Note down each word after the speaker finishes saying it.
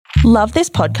Love this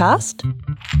podcast?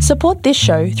 Support this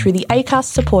show through the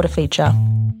Acast supporter feature.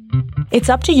 It's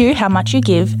up to you how much you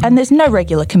give and there's no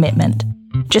regular commitment.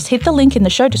 Just hit the link in the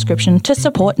show description to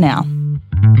support now.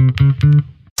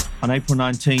 On April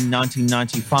 19,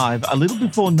 1995, a little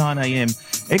before 9 a.m,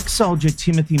 ex-soldier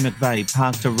Timothy McVeigh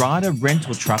parked a Ryder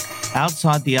rental truck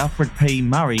outside the Alfred P.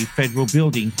 Murray Federal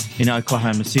Building in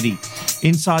Oklahoma City.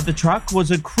 Inside the truck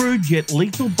was a crude yet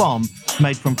lethal bomb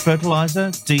made from fertiliser,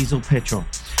 diesel, petrol.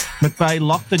 McVeigh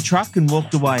locked the truck and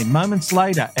walked away. Moments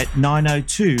later, at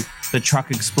 9:02, the truck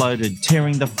exploded,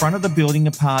 tearing the front of the building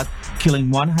apart,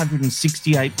 killing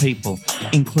 168 people,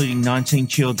 including 19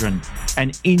 children,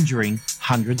 and injuring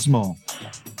hundreds more.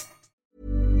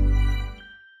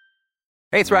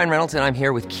 Hey, it's Ryan Reynolds, and I'm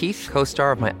here with Keith,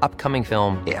 co-star of my upcoming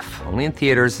film, If, only in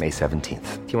theaters May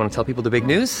 17th. Do you want to tell people the big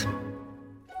news?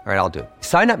 All right, I'll do it.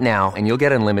 Sign up now and you'll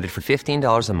get unlimited for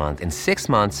 $15 a month and 6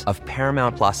 months of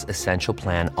Paramount Plus Essential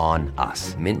Plan on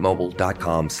us.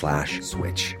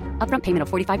 MintMobile.com/switch. Upfront payment of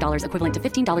 $45 equivalent to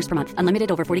 $15 per month.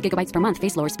 Unlimited over 40 gigabytes per month.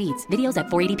 Face lower speeds. Videos at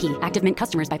 480p. Active Mint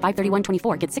customers by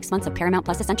 531.24 get 6 months of Paramount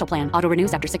Plus Essential Plan. Auto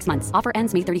renews after 6 months. Offer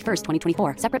ends May 31st,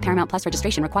 2024. Separate Paramount Plus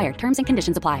registration required. Terms and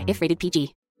conditions apply if rated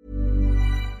PG.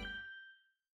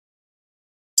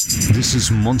 This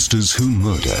is Monsters Who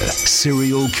Murder,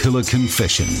 Serial Killer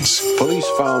Confessions. Police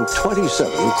found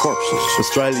 27 corpses.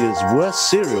 Australia's worst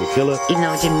serial killer. Even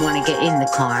though I didn't want to get in the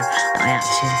car, I had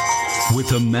to.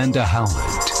 With Amanda Howard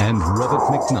and Robert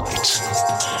McKnight.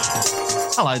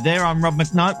 Hello there, I'm Rob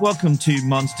McKnight. Welcome to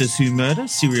Monsters Who Murder,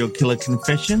 Serial Killer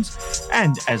Confessions.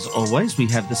 And as always, we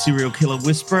have the serial killer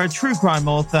whisperer, true crime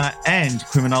author and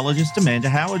criminologist Amanda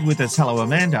Howard with us. Hello,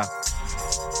 Amanda.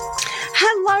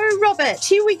 Hello, Robert.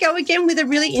 Here we go again with a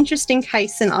really interesting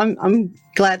case, and I'm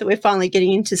glad that we're finally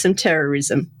getting into some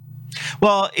terrorism.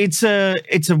 Well, it's a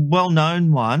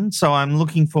well-known one, so I'm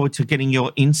looking forward to getting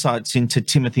your insights into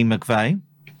Timothy McVeigh.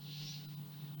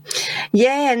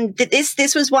 Yeah, and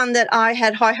this was one that I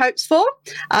had high hopes for,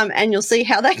 and you'll see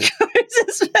how that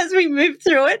goes as we move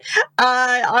through it.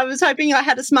 I was hoping I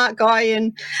had a smart guy,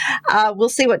 and we'll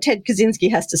see what Ted Kaczynski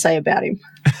has to say about him.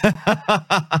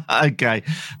 Okay,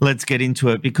 let's get into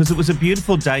it, because it was a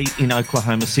beautiful day in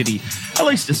Oklahoma City. At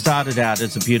least it started out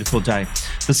as a beautiful day.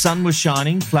 The sun was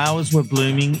shining, flowers were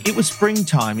blooming. It was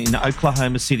springtime in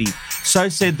Oklahoma City. So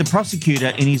said the prosecutor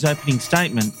in his opening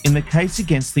statement in the case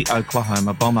against the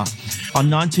Oklahoma bomber. On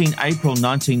 19 April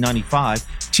 1995,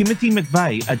 Timothy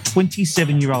McVeigh, a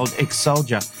 27-year-old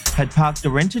ex-soldier, had parked a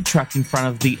rented truck in front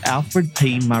of the Alfred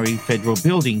P. Murray Federal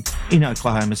Building in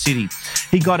Oklahoma City.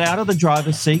 He got out of the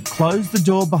driver's seat, closed the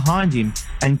door behind him,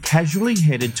 and casually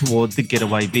headed toward the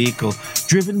getaway vehicle,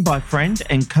 driven by friend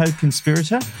and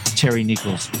co-conspirator Terry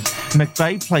Nichols.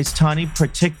 McVeigh placed tiny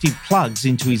protective plugs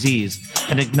into his ears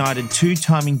and ignited 2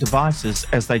 timing devices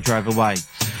as they drove away.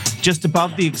 Just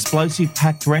above the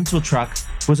explosive-packed rental truck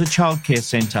was a childcare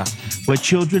centre where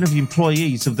children of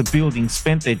employees of the building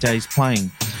spent their days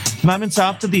playing. Moments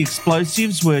after the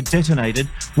explosives were detonated,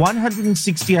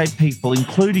 168 people,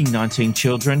 including 19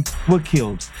 children, were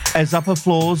killed as upper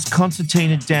floors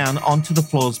concertinaed down onto the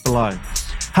floors below.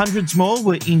 Hundreds more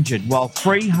were injured, while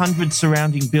 300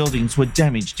 surrounding buildings were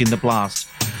damaged in the blast.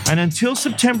 And until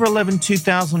September 11,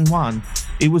 2001,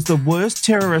 it was the worst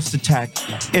terrorist attack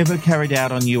ever carried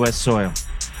out on US soil.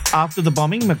 After the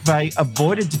bombing, McVeigh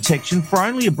avoided detection for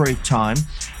only a brief time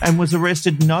and was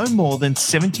arrested no more than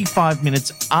 75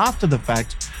 minutes after the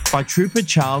fact by Trooper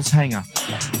Charles Hanger.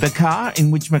 The car in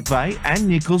which McVeigh and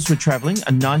Nichols were travelling,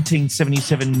 a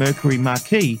 1977 Mercury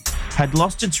Marquis, had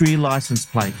lost its rear licence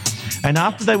plate. And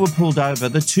after they were pulled over,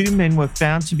 the 2 men were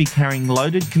found to be carrying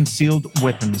loaded concealed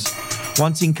weapons.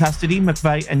 Once in custody,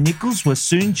 McVeigh and Nichols were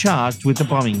soon charged with the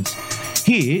bombings.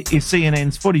 Here is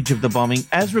CNN's footage of the bombing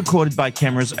as recorded by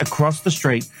cameras across the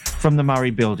street from the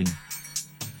Murray building.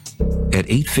 At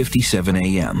 8:57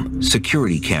 a.m.,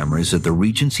 security cameras at the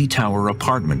Regency Tower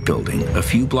apartment building, a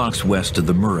few blocks west of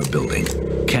the Murrah building,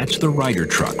 catch the Ryder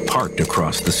truck parked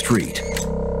across the street.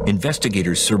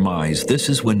 Investigators surmise this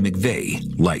is when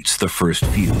McVeigh lights the first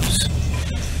fuse.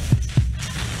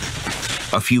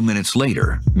 A few minutes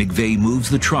later, McVeigh moves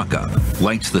the truck up,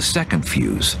 lights the second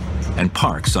fuse, and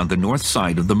parks on the north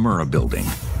side of the Murrah building.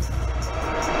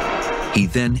 He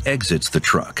then exits the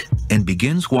truck and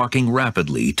begins walking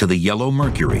rapidly to the yellow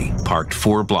Mercury parked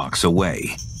 4 blocks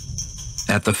away.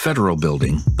 At the Federal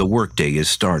Building, the workday is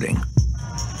starting.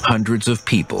 Hundreds of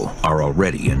people are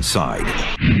already inside.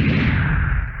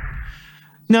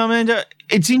 Now, Amanda,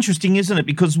 it's interesting, isn't it?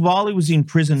 Because while he was in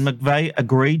prison, McVeigh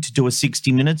agreed to do a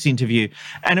 60 Minutes interview.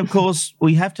 And, of course,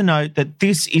 we have to note that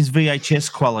this is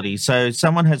VHS quality. So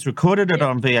someone has recorded it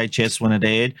on VHS when it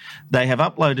aired. They have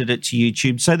uploaded it to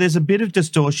YouTube. So there's a bit of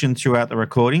distortion throughout the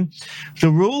recording. The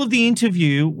rule of the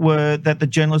interview were that the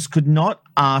journalist could not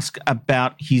ask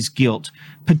about his guilt,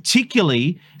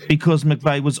 particularly because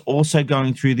McVeigh was also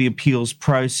going through the appeals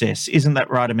process. Isn't that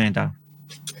right, Amanda?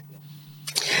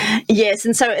 Yes,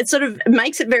 and so it sort of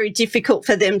makes it very difficult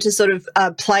for them to sort of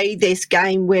play this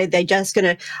game where they're just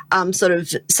going to sort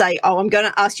of say, oh, I'm going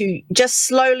to ask you just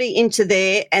slowly into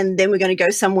there and then we're going to go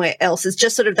somewhere else. It's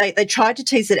just sort of they tried to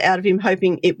tease it out of him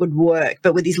hoping it would work.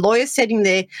 But with his lawyer sitting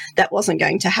there, that wasn't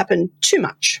going to happen too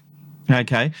much.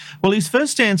 Okay. Well, his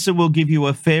first answer will give you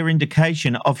a fair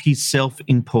indication of his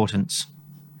self-importance.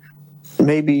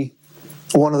 Maybe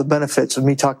one of the benefits of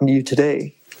me talking to you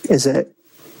today is that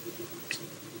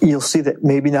you'll see that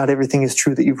maybe not everything is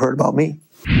true that you've heard about me.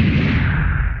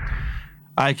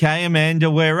 Okay, Amanda,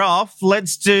 we're off.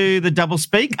 Let's do the double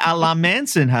speak a la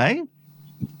Manson, hey?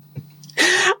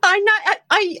 I know.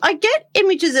 I get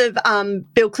images of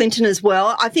Bill Clinton as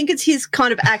well. I think it's his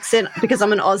kind of accent because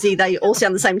I'm an Aussie. They all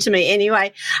sound the same to me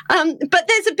anyway. But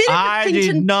there's a bit of a Clinton, I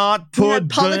did not put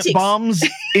politics. bombs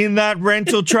in that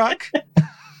rental truck.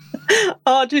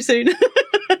 Oh, too soon.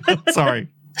 Sorry.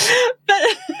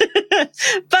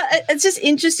 But it's just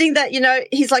interesting that,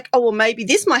 he's like, oh, well, maybe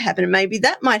this might happen and maybe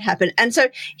that might happen. And so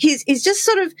he's just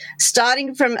sort of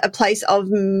starting from a place of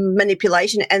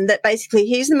manipulation and that basically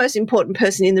he's the most important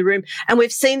person in the room. And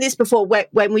we've seen this before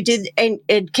when we did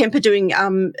Ed Kemper doing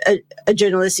a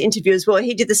journalist interview as well.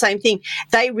 He did the same thing.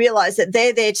 They realise that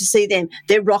they're there to see them.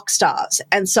 They're rock stars.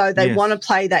 And so they want to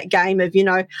play that game of,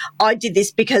 I did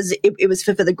this because it was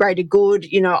for the greater good.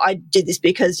 I did this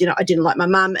because, I didn't like my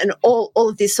mum and all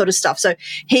of this sort of stuff. So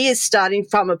he is starting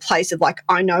from a place of like,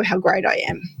 I know how great I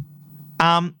am.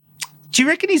 Do you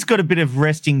reckon he's got a bit of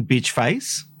resting bitch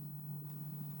face?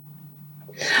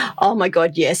 Oh my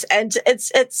God, yes. And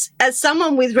it's as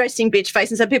someone with resting bitch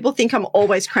face, and so people think I'm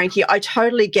always cranky. I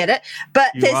totally get it.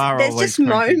 But there's just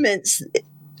cranky moments.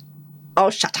 Oh,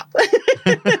 shut up.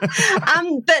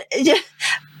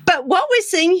 But what we're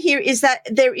seeing here is that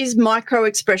there is micro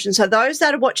expression. So those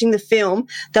that are watching the film,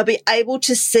 they'll be able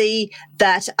to see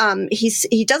that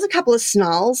he does a couple of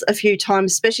snarls a few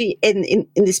times, especially in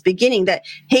this beginning, that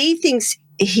he thinks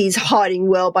he's hiding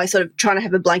well by sort of trying to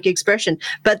have a blank expression.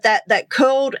 But that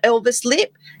curled Elvis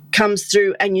lip comes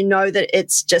through and you know that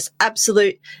it's just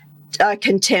absolute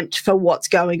contempt for what's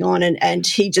going on and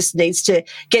he just needs to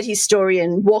get his story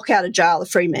and walk out of jail a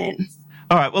free man.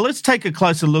 All right, well, let's take a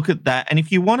closer look at that. And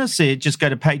if you want to see it, just go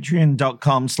to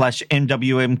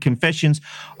patreon.com/MWMconfessions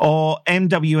or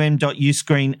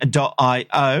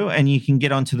mwm.uscreen.io and you can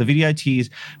get onto the video tiers.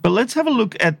 But let's have a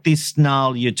look at this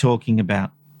snarl you're talking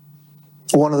about.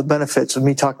 One of the benefits of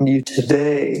me talking to you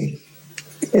today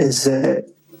is that...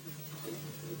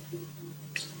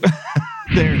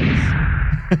 There it is.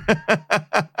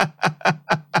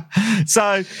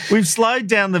 So we've slowed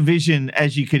down the vision,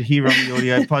 as you could hear on the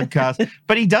audio podcast,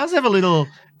 but he does have a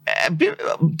bit,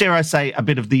 dare I say, a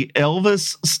bit of the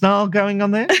Elvis snarl going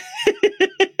on there.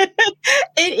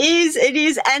 It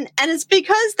is. And it's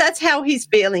because that's how he's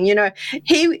feeling,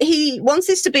 He wants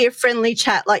this to be a friendly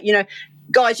chat, like,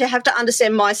 guys, you have to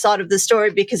understand my side of the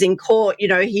story because in court,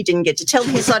 he didn't get to tell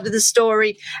his side of the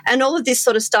story and all of this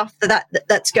sort of stuff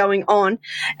that's going on.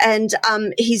 And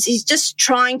he's just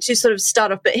trying to sort of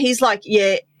start off, but he's like,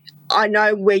 yeah, I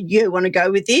know where you want to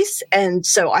go with this, and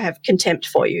so I have contempt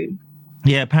for you.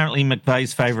 Yeah, apparently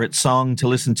McVeigh's favourite song to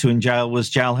listen to in jail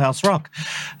was Jailhouse Rock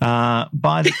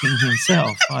by the King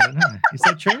himself. I don't know. Is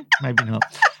that true? Maybe not.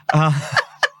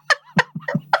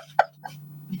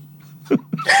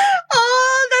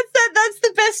 Oh, that's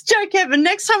the best joke ever.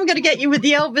 Next time I'm going to get you with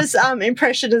the Elvis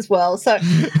impression as well. So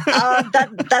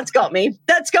that's got me.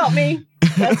 That's got me.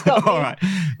 All right,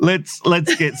 let's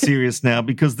get serious now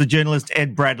because the journalist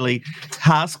Ed Bradley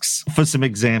asks for some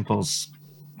examples.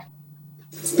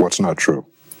 What's not true?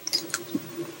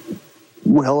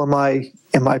 Well, am I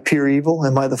pure evil?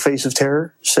 Am I the face of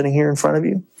terror sitting here in front of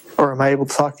you? Or am I able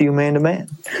to talk to you man to man?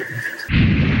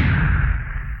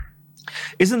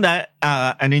 Isn't that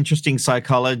an interesting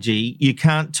psychology? You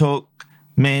can't talk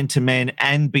man to man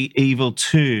and be evil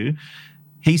too.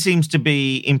 He seems to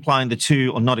be implying the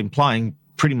two, or not implying,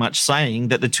 pretty much saying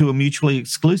that the two are mutually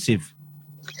exclusive.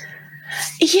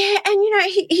 Yeah, and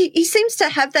he seems to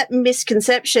have that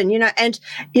misconception, and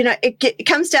it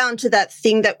comes down to that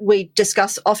thing that we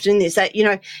discuss often in this, that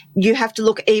you have to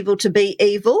look evil to be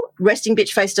evil. Resting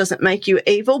bitch face doesn't make you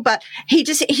evil, but he's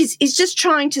just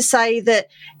trying to say that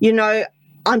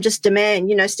I'm just a man,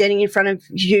 standing in front of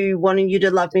you, wanting you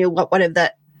to love me, or whatever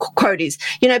that quote is,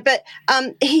 but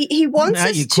he wants now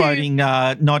us you're to... quoting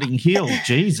Notting Hill,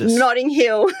 Jesus. Notting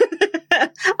Hill.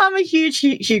 I'm a huge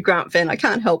Hugh Grant fan. I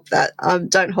can't help that.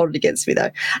 Don't hold it against me,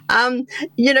 though.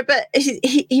 But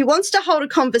he wants to hold a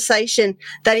conversation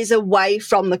that is away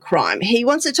from the crime. He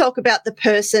wants to talk about the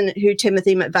person who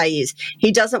Timothy McVeigh is.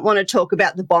 He doesn't want to talk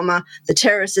about the bomber, the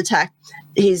terrorist attack,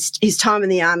 his time in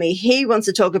the army. He wants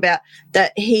to talk about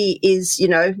that he is,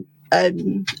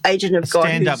 an agent of God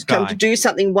who's come to do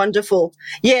something wonderful.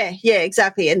 Yeah,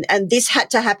 exactly. And this had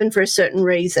to happen for a certain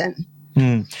reason.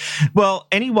 Well,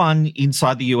 anyone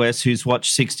inside the US who's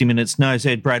watched 60 Minutes knows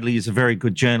Ed Bradley is a very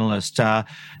good journalist.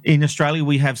 In Australia,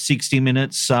 we have 60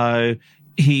 Minutes, so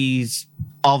he's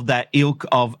of that ilk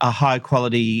of a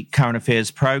high-quality current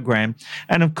affairs program.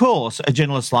 And, of course, a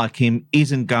journalist like him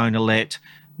isn't going to let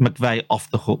McVeigh off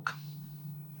the hook.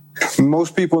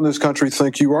 Most people in this country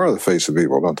think you are the face of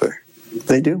evil, don't they?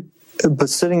 They do. But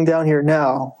sitting down here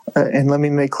now, and let me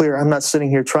make clear, I'm not sitting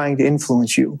here trying to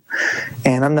influence you,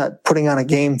 and I'm not putting on a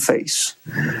game face.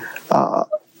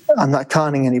 I'm not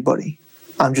conning anybody.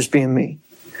 I'm just being me.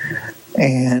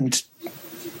 And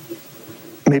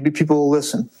maybe people will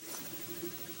listen,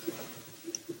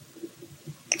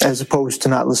 as opposed to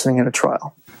not listening at a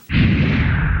trial.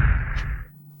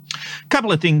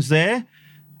 Couple of things there.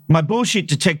 My bullshit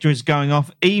detector is going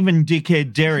off. Even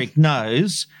dickhead Derek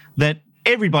knows that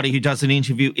everybody who does an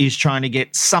interview is trying to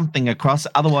get something across.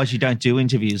 Otherwise, you don't do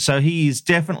interviews. So he is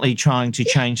definitely trying to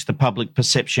change the public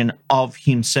perception of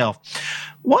himself.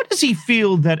 Why does he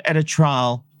feel that at a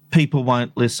trial people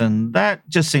won't listen? That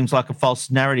just seems like a false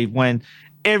narrative when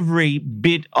every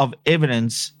bit of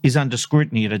evidence is under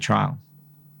scrutiny at a trial.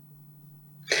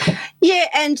 Yeah,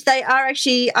 and they are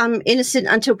actually innocent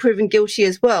until proven guilty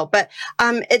as well. But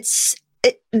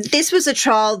this was a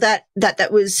trial that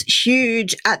was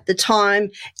huge at the time.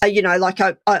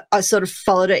 I sort of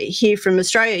followed it here from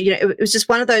Australia. It was just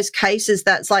one of those cases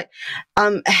that's like,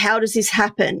 how does this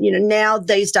happen? Now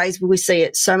these days we see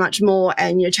it so much more.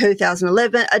 And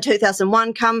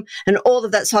 2001 come and all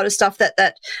of that sort of stuff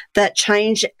that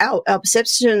changed our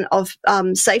perception of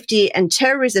safety and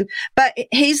terrorism. But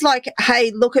he's like,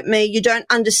 hey, look at me. You don't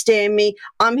understand me.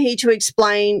 I'm here to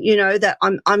explain. That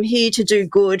I'm here to do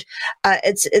good.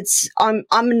 I'm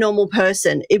a normal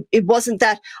person. It wasn't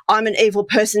that I'm an evil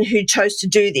person who chose to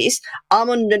do this. I'm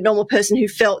a normal person who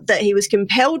felt that he was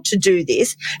compelled to do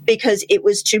this because it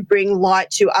was to bring light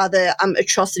to other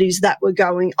atrocities that were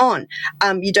going on.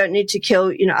 You don't need to kill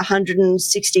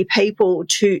 160 people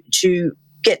to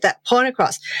get that point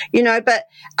across. But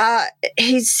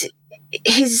his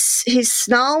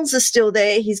snarls are still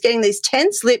there. He's getting these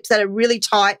tense lips that are really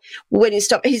tight when he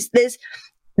stops.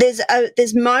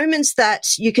 There's moments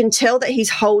that you can tell that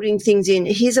he's holding things in.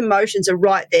 His emotions are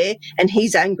right there, and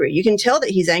he's angry. You can tell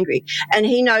that he's angry, and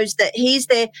he knows that he's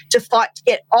there to fight to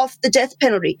get off the death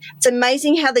penalty. It's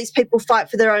amazing how these people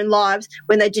fight for their own lives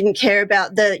when they didn't care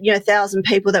about the 1,000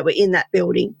 people that were in that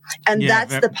building. And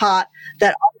that's the part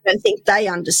that I don't think they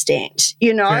understand.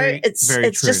 It's true.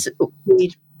 Just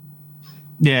weird.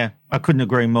 Yeah, I couldn't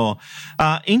agree more.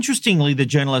 Interestingly, the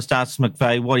journalist asked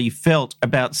McVeigh what he felt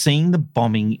about seeing the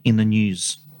bombing in the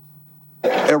news.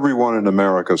 Everyone in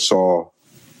America saw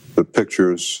the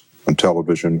pictures on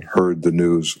television, heard the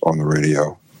news on the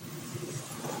radio.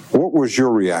 What was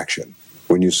your reaction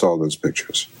when you saw those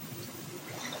pictures?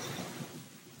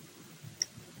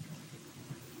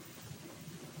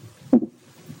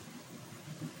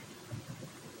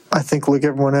 I think, like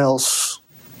everyone else,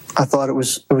 I thought it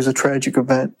was a tragic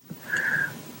event.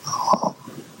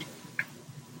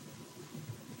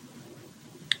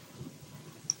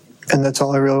 And that's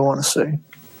all I really want to say.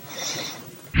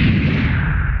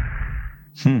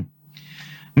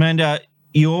 Amanda,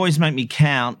 you always make me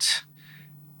count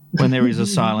when there is a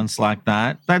silence like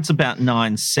that. That's about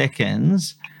 9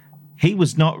 seconds. He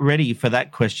was not ready for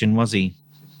that question, was he?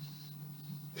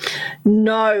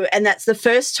 No, and that's the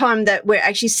first time that we're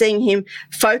actually seeing him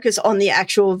focus on the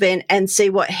actual event and see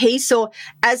what he saw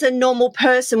as a normal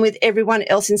person with everyone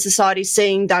else in society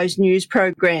seeing those news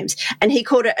programs. And he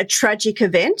called it a tragic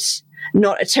event,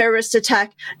 not a terrorist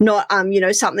attack, not,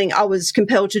 something I was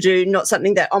compelled to do, not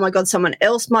something that, oh my God, someone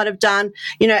else might have done.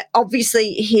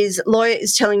 Obviously his lawyer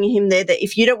is telling him there that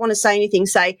if you don't want to say anything,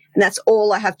 say, and that's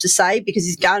all I have to say, because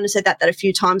he's going to say that a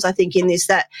few times, I think, in this,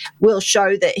 that will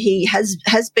show that he has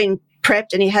been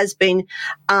prepped and he has been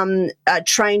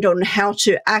trained on how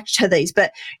to act to these.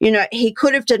 But, he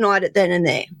could have denied it then and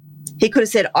there. He could have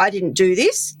said, I didn't do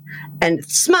this. And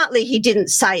smartly, he didn't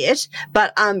say it.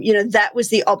 But, that was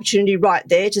the opportunity right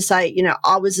there to say,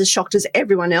 I was as shocked as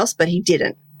everyone else, but he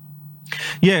didn't.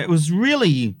 Yeah, it was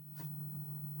really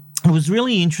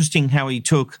interesting how I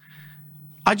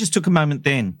just took a moment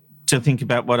then to think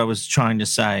about what I was trying to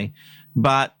say.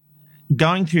 But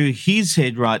going through his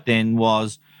head right then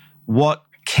was, what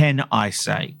can I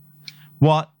say?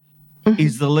 What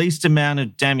is the least amount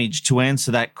of damage to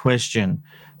answer that question?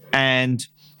 And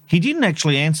he didn't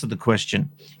actually answer the question.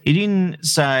 He didn't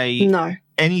say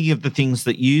any of the things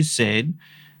that you said.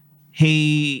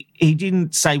 He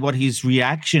didn't say what his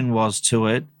reaction was to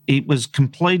it. It was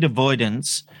complete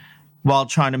avoidance while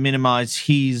trying to minimise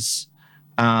his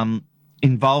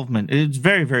involvement. It's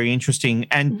very, very interesting.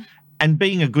 And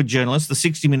being a good journalist, the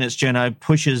 60 Minutes journo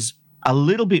pushes a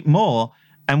little bit more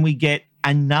and we get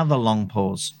another long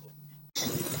pause.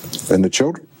 And the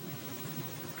children?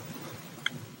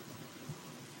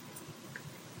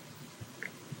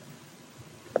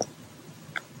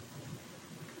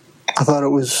 I thought it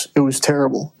was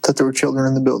terrible that there were children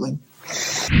in the building.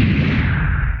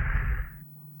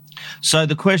 So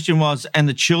the question was, and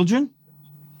the children?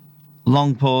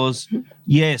 Long pause.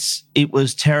 Yes, it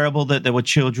was terrible that there were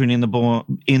children in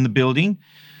the building.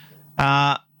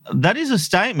 That is a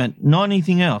statement, not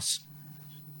anything else.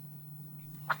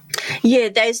 Yeah,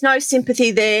 there's no sympathy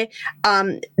there.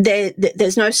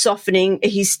 There's no softening.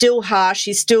 He's still harsh.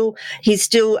 He's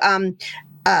still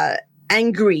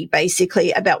angry,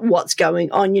 basically, about what's going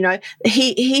on.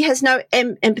 He has no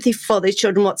empathy for these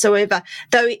children whatsoever.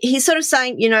 Though he's sort of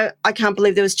saying, I can't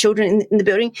believe there was children in the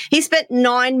building. He spent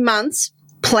 9 months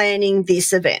planning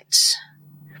this event.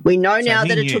 We know now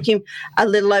that it took him a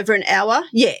little over an hour.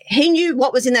 Yeah, he knew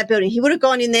what was in that building. He would have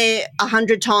gone in there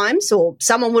 100 times, or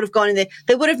someone would have gone in there.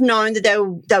 They would have known that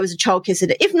there was a childcare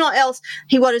centre. If not else,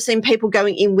 he would have seen people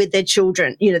going in with their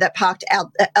children, that parked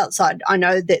outside. I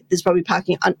know that there's probably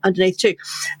parking underneath too.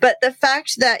 But the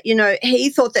fact that, he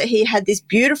thought that he had this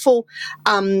beautiful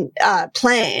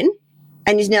plan,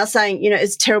 and he's now saying,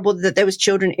 it's terrible that there was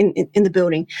children in the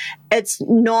building. It's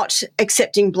not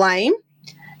accepting blame.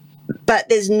 But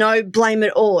there's no blame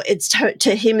at all. It's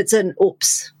to him, it's an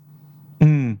oops.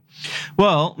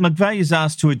 Well, McVeigh is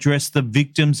asked to address the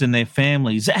victims and their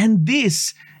families, and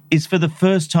this is for the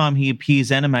first time he appears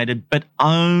animated, but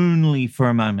only for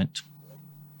a moment.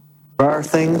 There are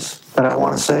things that I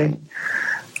want to say,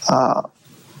 but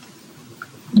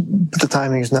the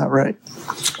timing is not right.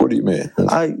 What do you mean?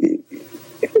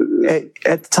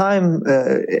 At the time,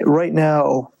 right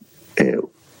now,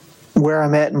 where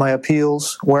I'm at in my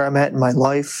appeals, where I'm at in my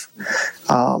life,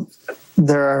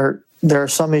 there are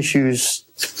some issues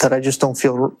that I just don't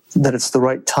feel that it's the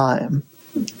right time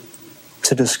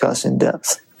to discuss in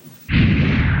depth.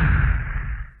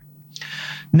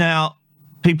 Now,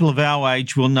 people of our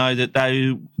age will know that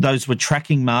those were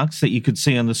tracking marks that you could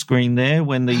see on the screen there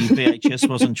when the VHS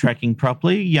wasn't tracking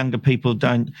properly. Younger people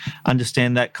don't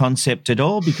understand that concept at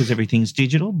all because everything's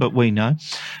digital, but we know.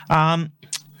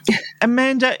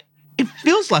 Amanda, it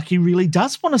feels like he really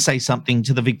does want to say something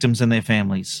to the victims and their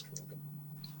families.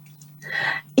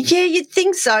 Yeah, you'd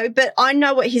think so, but I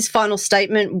know what his final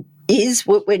statement is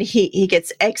when he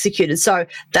gets executed. So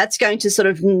that's going to sort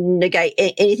of negate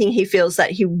anything he feels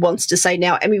that he wants to say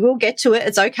now. And we will get to it.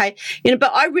 It's okay.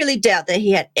 But I really doubt that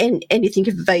he had anything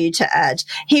of value to add.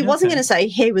 He wasn't going to say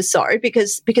he was sorry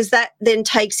because that then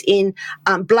takes in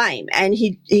blame. And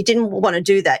he didn't want to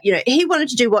do that. He wanted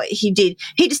to do what he did.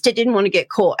 He just didn't want to get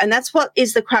caught. And that's what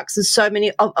is the crux of so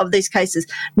many of these cases.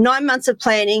 9 months of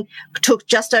planning took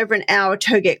just over an hour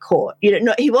to get caught.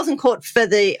 He wasn't caught for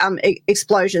the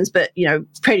explosions, but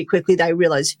pretty quickly they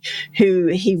realized who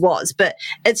he was. But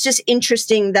it's just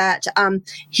interesting that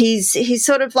he's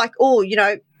sort of like,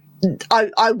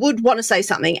 I would want to say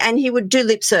something, and he would do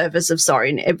lip service of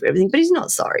sorry and everything, but he's not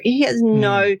sorry. He has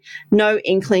no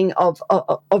inkling of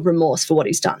remorse for what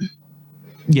he's done.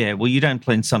 Yeah, well, you don't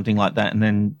plan something like that and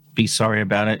then be sorry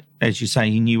about it. As you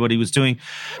say, he knew what he was doing.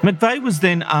 McVeigh was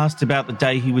then asked about the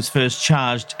day he was first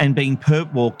charged and being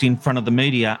perp-walked in front of the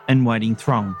media and waiting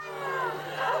throng.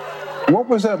 What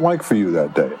was that like for you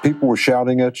that day? People were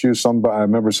shouting at you. I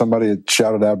remember somebody had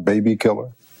shouted out "baby killer."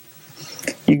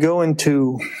 You go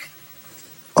into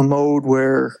a mode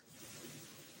where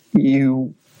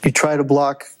you try to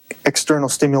block external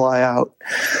stimuli out.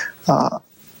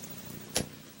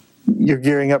 You're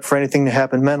gearing up for anything to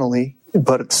happen mentally,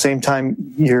 but at the same time,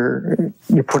 you're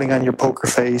putting on your poker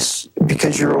face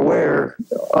because you're aware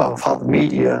of how the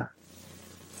media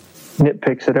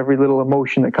nitpicks at every little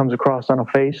emotion that comes across on a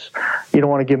face. You don't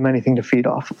want to give him anything to feed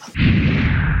off of.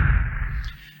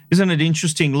 Isn't it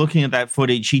interesting looking at that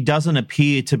footage? He doesn't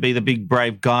appear to be the big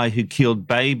brave guy who killed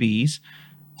babies.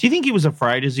 Do you think he was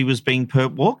afraid as he was being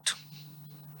perp walked?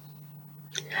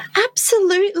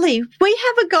 Absolutely. We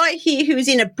have a guy here who is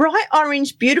in a bright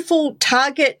orange, beautiful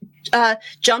Target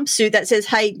jumpsuit that says,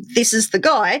 hey, this is the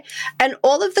guy. And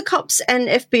all of the cops and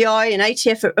FBI and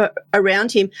ATF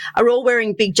around him are all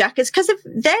wearing big jackets because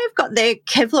they've got their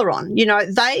Kevlar on. You know,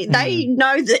 they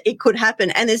know that it could happen.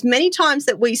 And there's many times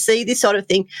that we see this sort of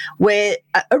thing where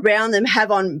around them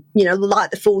have on, you know,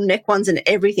 like the full neck ones and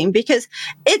everything, because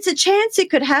it's a chance it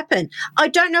could happen. I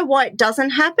don't know why it doesn't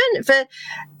happen.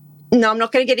 No, I'm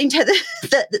not going to get into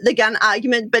the gun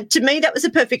argument, but to me, that was a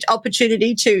perfect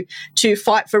opportunity to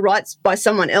fight for rights by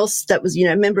someone else that was, you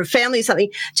know, a member of family or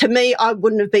something. To me, I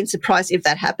wouldn't have been surprised if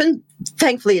that happened.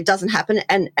 Thankfully, it doesn't happen,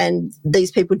 and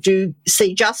these people do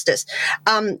see justice.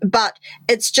 But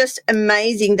it's just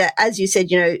amazing that, as you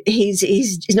said, you know,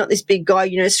 he's not this big guy,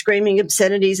 you know, screaming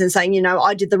obscenities and saying, you know,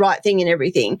 I did the right thing and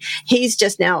everything. He's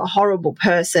just now a horrible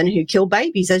person who killed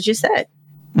babies, as you said.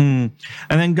 And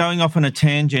then going off on a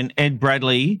tangent, Ed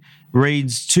Bradley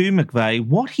reads to McVeigh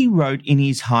what he wrote in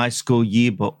his high school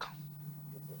yearbook.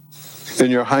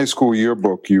 In your high school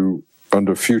yearbook, you,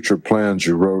 under future plans,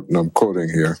 you wrote, and I'm quoting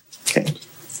here, okay,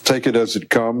 take it as it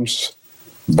comes,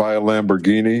 buy a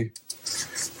Lamborghini,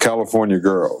 California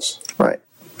girls. Right.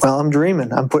 Well, I'm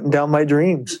dreaming. I'm putting down my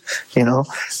dreams, you know.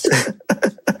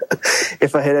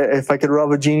 If I could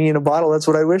rub a genie in a bottle, that's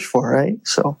what I wish for, right?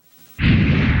 So...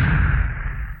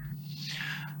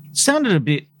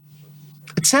 It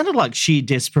sounded like sheer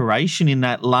desperation in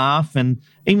that laugh, and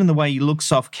even the way he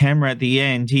looks off camera at the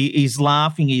end, he's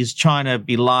laughing, he's trying to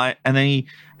be light, and then he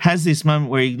has this moment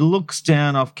where he looks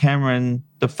down off camera and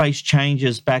the face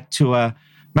changes back to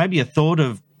maybe a thought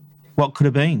of what could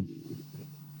have been.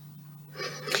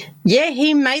 Yeah,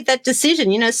 he made that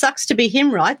decision. You know, sucks to be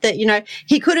him, right? That, you know,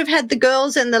 he could have had the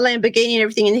girls and the Lamborghini and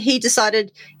everything, and he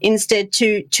decided instead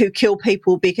to kill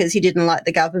people because he didn't like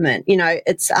the government. You know,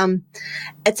 it's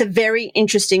a very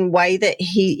interesting way that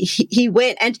he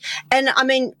went. And I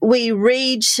mean, we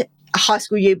read high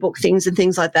school yearbook things and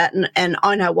things like that, and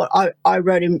I know what I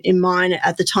wrote in mine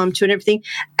at the time too and everything,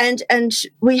 and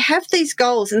we have these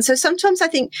goals, and so sometimes I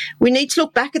think we need to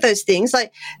look back at those things.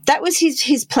 Like, that was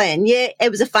his plan. Yeah,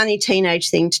 it was a funny teenage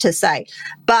thing to say,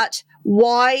 but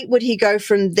why would he go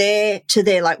from there to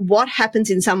there? Like, what happens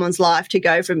in someone's life to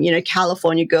go from, you know,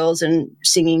 California girls and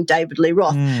singing David Lee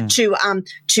Roth to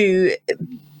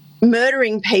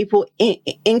murdering people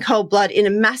in cold blood in a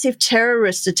massive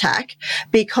terrorist attack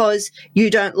because you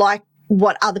don't like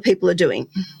what other people are doing?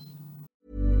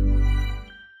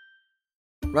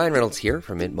 Ryan Reynolds here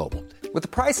from Mint Mobile. With the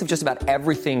price of just about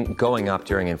everything going up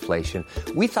during inflation,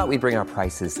 we thought we'd bring our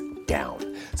prices down.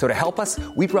 So to help us,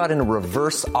 we brought in a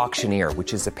reverse auctioneer,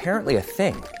 which is apparently a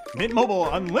thing. Mint Mobile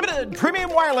Unlimited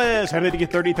Premium Wireless. How to get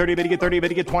 30, 30, how to get 30, how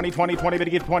to get 20, 20, 20, how to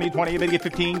get 20, 20, how to get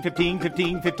 15, 15,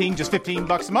 15, 15, just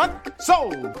 $15 a month?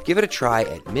 Sold! Give it a try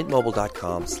at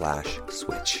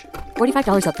mintmobile.com/switch.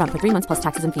 $45 up front for 3 months plus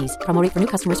taxes and fees. Promo rate for new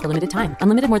customers for limited time.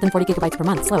 Unlimited more than 40 gigabytes per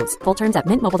month. Slows full terms at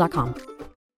mintmobile.com.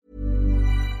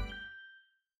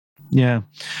 Yeah.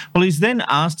 Well, he's then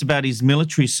asked about his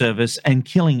military service and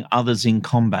killing others in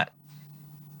combat.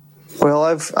 Well,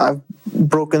 I've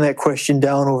broken that question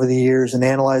down over the years and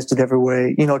analyzed it every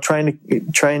way, you know, trying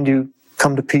to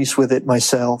come to peace with it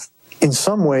myself. In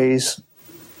some ways,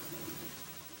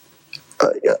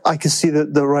 I could see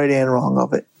the right and wrong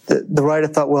of it. The right, I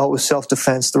thought, well, it was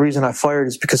self-defense. The reason I fired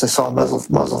is because I saw a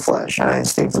muzzle flash, and I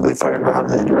instinctively fired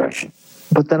around in that direction.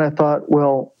 But then I thought,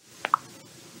 well,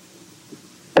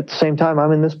 at the same time,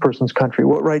 I'm in this person's country.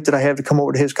 What right did I have to come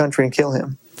over to his country and kill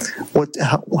him?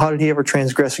 How did he ever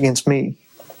transgress against me?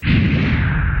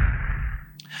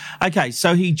 Okay,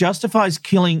 so he justifies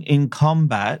killing in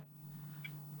combat,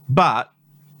 but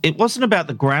it wasn't about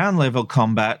the ground level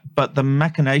combat, but the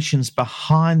machinations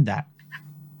behind that.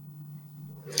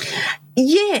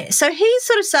 Yeah, so he's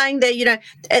sort of saying that, you know,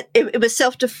 it was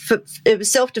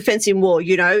self-defense in war,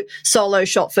 you know, solo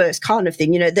shot first kind of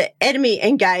thing, you know, the enemy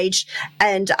engaged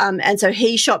and so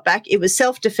he shot back. It was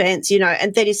self-defense, you know,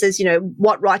 and then he says, you know,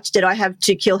 what right did I have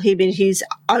to kill him in his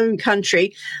own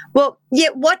country? Well, yeah,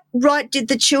 what right did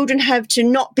the children have to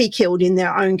not be killed in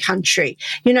their own country?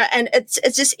 You know, and it's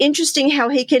just interesting how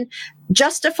he can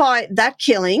justify that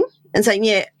killing and saying,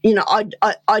 yeah, you know,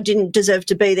 I didn't deserve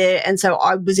to be there, and so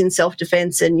I was in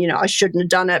self-defense, and, you know, I shouldn't have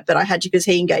done it, but I had to because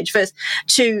he engaged first,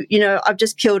 to, you know, I've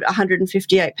just killed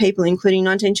 158 people, including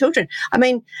 19 children. I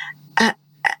mean,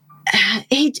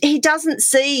 he doesn't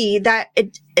see that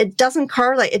it doesn't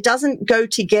correlate. It doesn't go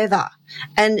together.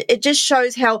 And it just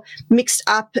shows how mixed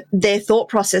up their thought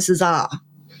processes are.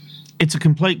 It's a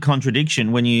complete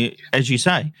contradiction when you, as you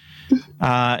say,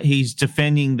 he's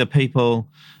defending the people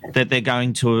that they're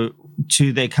going to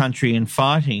their country and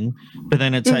fighting, but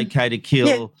then it's okay to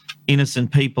kill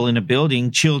innocent people in a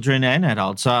building, children and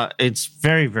adults. It's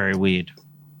very, very weird.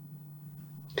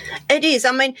 It is.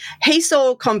 I mean, he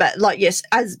saw combat, like, yes,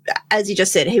 as you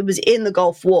just said, he was in the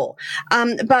Gulf War.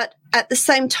 But at the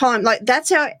same time, like,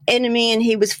 that's our enemy, and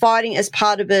he was fighting as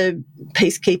part of a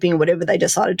peacekeeping, whatever they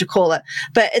decided to call it.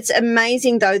 But it's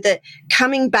amazing, though, that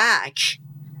coming back,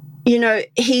 you know,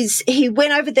 he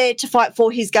went over there to fight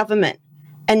for his government,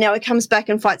 and now he comes back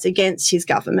and fights against his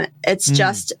government. It's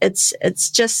just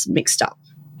mixed up.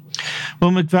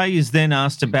 Well, McVeigh is then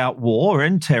asked about war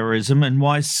and terrorism and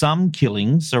why some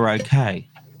killings are okay.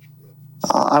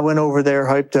 I went over there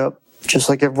hyped up, just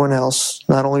like everyone else.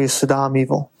 Not only is Saddam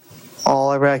evil, all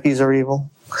Iraqis are evil.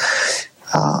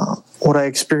 What I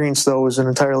experienced, though, was an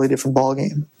entirely different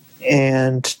ballgame.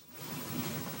 And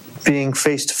being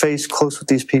face-to-face, close with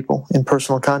these people, in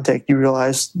personal contact, you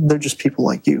realize they're just people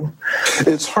like you.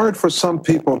 It's hard for some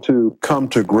people to come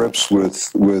to grips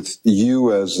with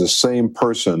you as the same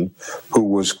person who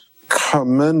was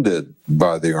commended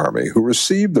by the Army, who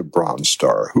received the Bronze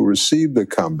Star, who received the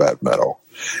Combat Medal,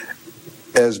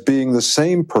 as being the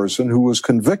same person who was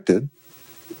convicted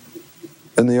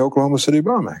in the Oklahoma City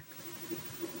bombing.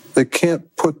 They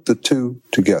can't put the two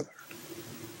together.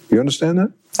 You understand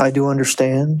that? I do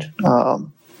understand.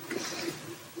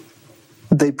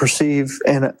 They perceive,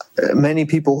 and many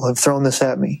people have thrown this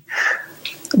at me.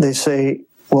 They say,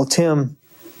 well, Tim,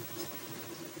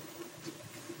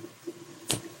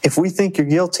 if we think you're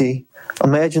guilty,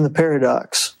 imagine the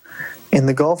paradox. In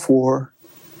the Gulf War,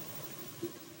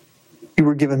 you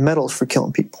were given medals for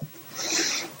killing people.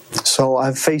 So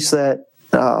I've faced that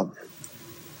that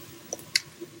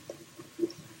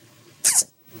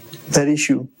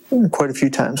issue quite a few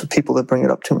times with people that bring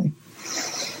it up to me.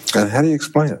 And how do you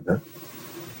explain it, man?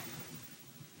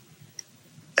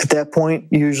 At that point,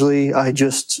 usually I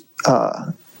just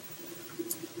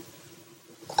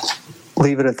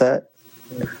leave it at that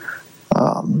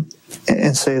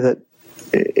and say that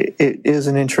it is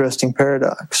an interesting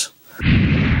paradox.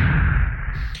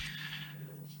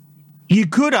 You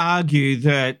could argue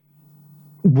that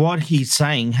what he's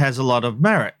saying has a lot of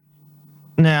merit.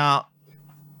 Now,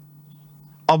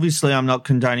 obviously, I'm not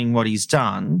condoning what he's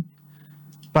done,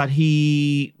 but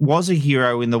he was a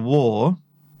hero in the war,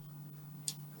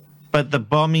 but the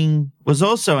bombing was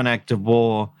also an act of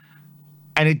war.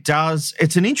 And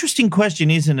it's an interesting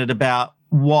question, isn't it, about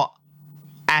what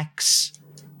acts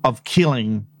of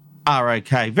killing are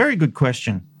okay? Very good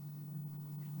question.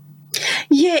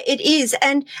 Yeah, it is.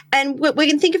 And we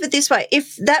can think of it this way.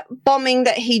 If that bombing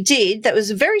that he did, that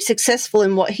was very successful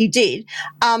in what he did,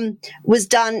 was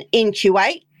done in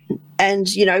Kuwait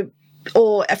and, you know,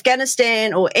 or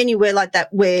Afghanistan or anywhere like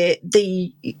that where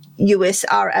the US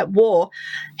are at war,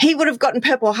 he would have gotten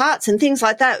Purple Hearts and things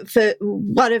like that for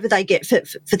whatever they get for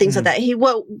things like that. He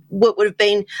would have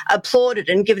been applauded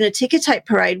and given a ticker tape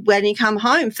parade when he come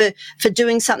home for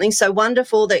doing something so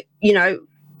wonderful that, you know,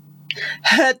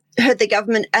 hurt the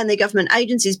government and the government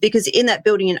agencies, because in that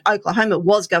building in Oklahoma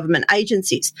was government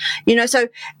agencies. You know, so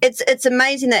it's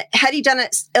amazing that had he done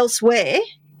it elsewhere,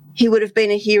 he would have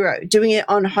been a hero. Doing it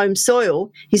on home soil,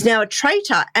 he's now a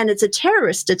traitor and it's a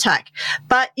terrorist attack.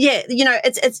 But yeah, you know,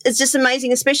 it's just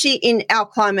amazing, especially in our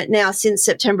climate now since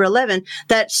September 11,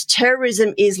 that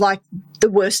terrorism is like the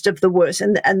worst of the worst.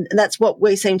 And that's what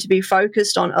we seem to be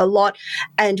focused on a lot.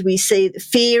 And we see the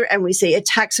fear and we see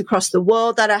attacks across the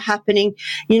world that are happening,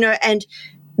 you know, and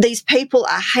these people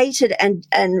are hated and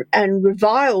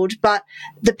reviled, but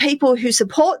the people who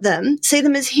support them see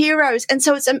them as heroes. And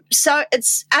so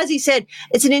it's as he said,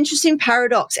 it's an interesting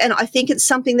paradox. And I think it's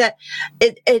something that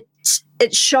it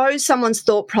shows someone's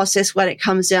thought process when it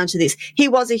comes down to this. He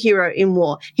was a hero in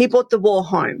war. He brought the war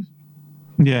home.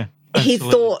 Yeah. Absolutely. He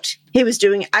thought he was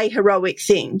doing a heroic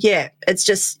thing. Yeah. It's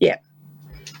just, yeah.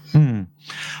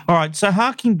 All right, so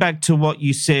harking back to what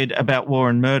you said about war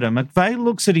and murder, McVeigh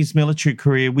looks at his military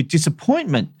career with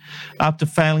disappointment after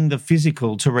failing the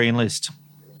physical to re-enlist.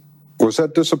 Was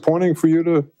that disappointing for you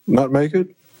to not make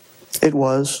it? It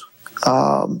was.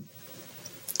 But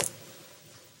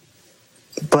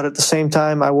at the same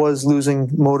time, I was losing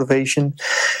motivation.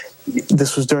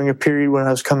 This was during a period when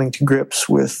I was coming to grips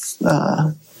with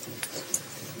my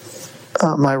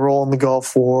role in the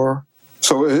Gulf War.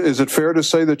 So is it fair to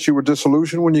say that you were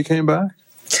disillusioned when you came back?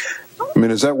 I mean,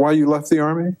 is that why you left the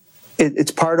Army?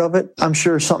 It's part of it. I'm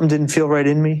sure something didn't feel right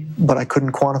in me, but I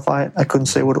couldn't quantify it. I couldn't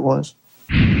say what it was.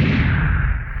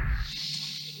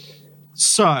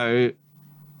 So,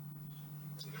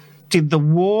 did the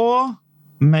war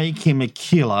make him a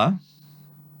killer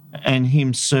and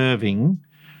him serving,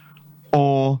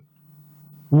 or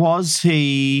was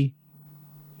he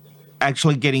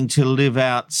actually getting to live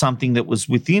out something that was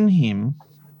within him?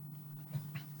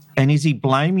 And is he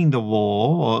blaming the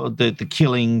war or the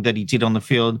killing that he did on the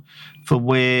field for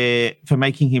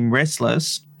making him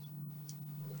restless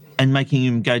and making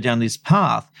him go down this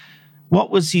path? What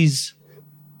was his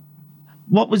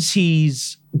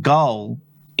goal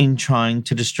in trying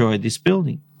to destroy this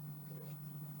building?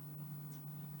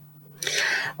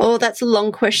 Oh, that's a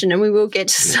long question, and we will get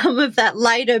to some of that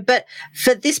later. But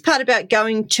for this part about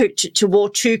going to war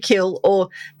to kill, or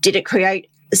did it create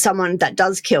someone that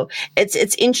does kill?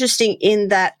 It's interesting in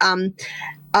that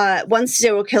one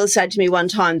serial killer said to me one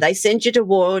time, they send you to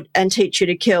war and teach you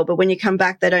to kill, but when you come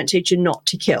back, they don't teach you not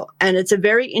to kill. And it's a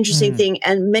very interesting thing.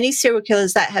 And many serial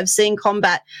killers that have seen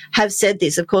combat have said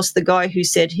this. Of course, the guy who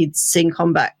said he'd seen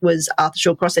combat was Arthur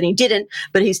Shawcross, and he didn't,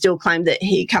 but he still claimed that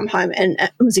he come home and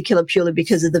was a killer purely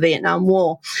because of the Vietnam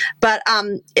War. But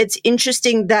it's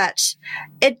interesting that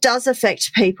it does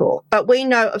affect people. But we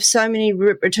know of so many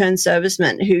returned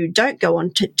servicemen who don't go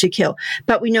on to kill.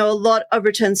 But we know a lot of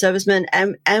returned servicemen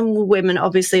and women,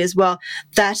 obviously, as well,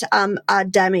 that are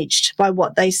damaged by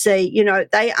what they see. You know,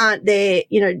 they aren't there,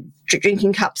 you know,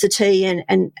 drinking cups of tea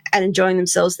and enjoying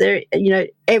themselves. They're, you know,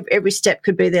 every step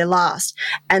could be their last.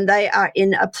 And they are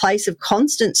in a place of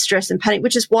constant stress and panic,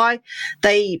 which is why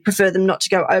they prefer them not to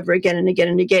go over again and again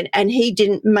and again. And he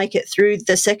didn't make it through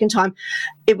the second time.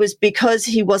 It was because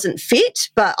he wasn't fit,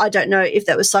 but I don't know if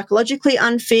that was psychologically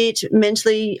unfit,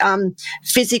 mentally,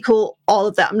 physical, all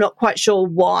of that. I'm not quite sure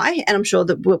why, and I'm sure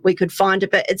that we could find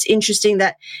it, but it's interesting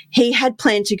that he had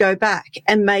planned to go back,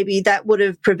 and maybe that would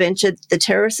have prevented the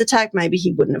terrorist attack. Maybe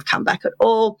he wouldn't have come back at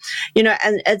all, you know.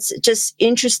 And it's just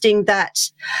interesting that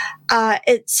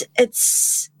it's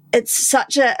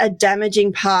such a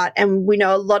damaging part, and we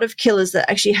know a lot of killers that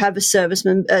actually have a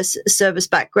service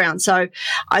background. So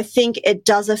I think it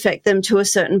does affect them to a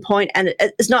certain point, and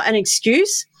it's not an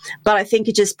excuse, but I think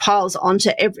it just piles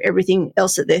onto everything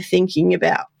else that they're thinking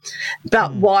about.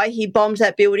 But why he bombed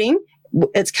that building,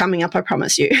 it's coming up, I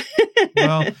promise you.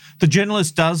 Well, the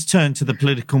journalist does turn to the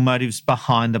political motives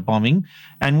behind the bombing,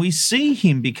 and we see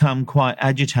him become quite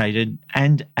agitated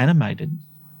and animated.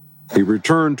 He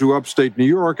returned to upstate New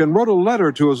York and wrote a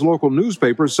letter to his local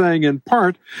newspaper saying, in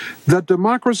part, that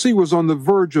democracy was on the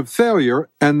verge of failure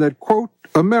and that, quote,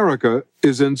 America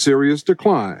is in serious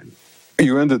decline.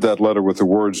 You ended that letter with the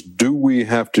words, "Do we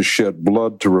have to shed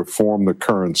blood to reform the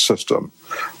current system?"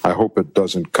 I hope it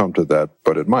doesn't come to that,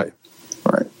 but it might.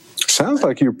 Right. Sounds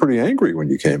like you were pretty angry when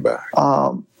you came back.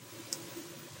 I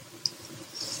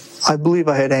believe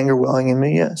I had anger welling in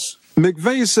me, yes.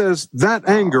 McVeigh says that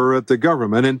anger at the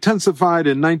government intensified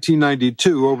in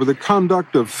 1992 over the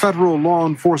conduct of federal law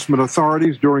enforcement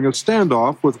authorities during a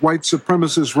standoff with white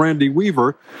supremacist Randy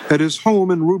Weaver at his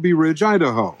home in Ruby Ridge,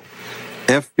 Idaho.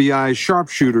 FBI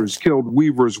sharpshooters killed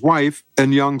Weaver's wife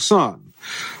and young son.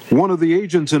 One of the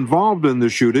agents involved in the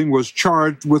shooting was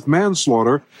charged with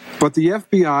manslaughter, but the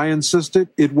FBI insisted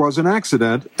it was an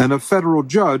accident, and a federal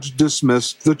judge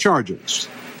dismissed the charges.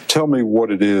 Tell me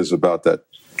what it is about that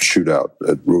shootout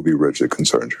at Ruby Ridge that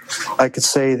concerns you. I could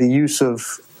say the use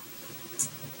of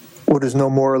what is no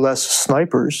more or less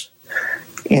snipers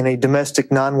in a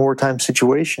domestic non-wartime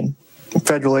situation,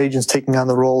 federal agents taking on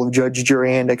the role of judge,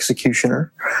 jury, and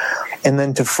executioner. And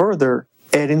then to further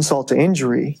add insult to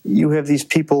injury, you have these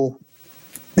people,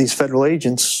 these federal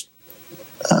agents,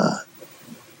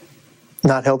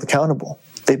 not held accountable.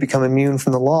 They become immune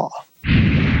from the law.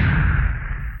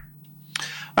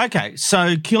 Okay,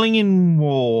 so killing in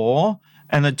war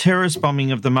and the terrorist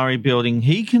bombing of the Murray building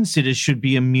he considers should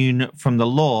be immune from the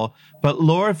law, but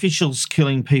law officials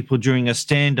killing people during a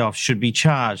standoff should be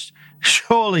charged.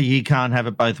 Surely he can't have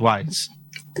it both ways.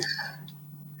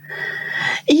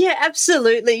 Yeah,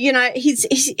 absolutely. You know,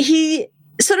 he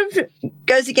sort of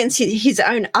goes against his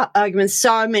own arguments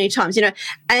so many times, you know,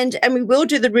 and we will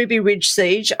do the Ruby Ridge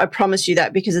siege. I promise you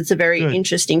that, because it's a very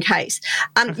interesting case.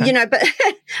 Okay. You know,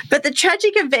 but the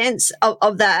tragic events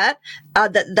of that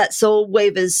saw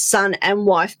Weaver's son and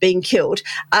wife being killed.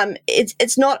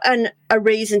 It's not a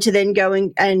reason to then go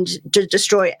and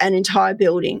destroy an entire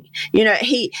building. You know,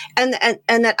 and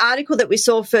that article that we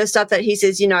saw first up, that he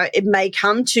says, you know, it may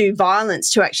come to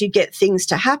violence to actually get things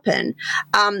to happen.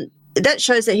 That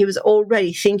shows that he was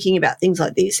already thinking about things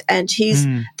like this, and he's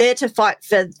there to fight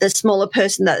for the smaller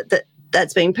person that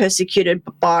that's being persecuted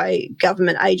by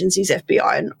government agencies,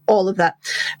 FBI, and all of that.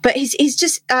 But he's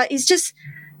just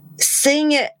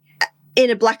seeing it in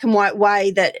a black and white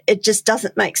way that it just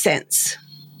doesn't make sense.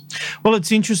 Well,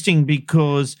 it's interesting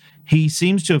because he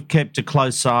seems to have kept a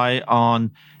close eye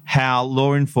on how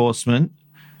law enforcement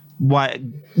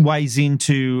weighs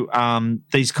into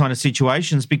these kind of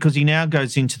situations, because he now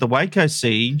goes into the Waco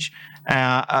siege,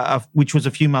 which was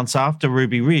a few months after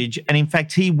Ruby Ridge. And in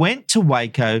fact, he went to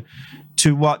Waco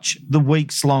to watch the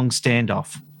weeks-long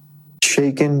standoff.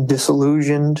 Shaken,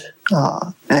 disillusioned,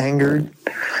 angered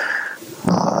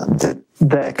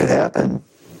that could happen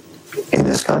in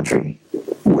this country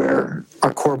where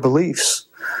our core beliefs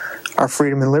are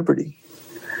freedom and liberty.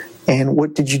 And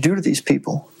what did you do to these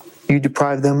people? You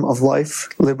deprived them of life,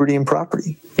 liberty, and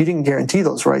property. You didn't guarantee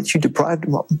those rights. You deprived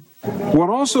them of them. What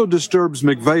also disturbs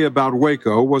McVeigh about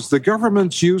Waco was the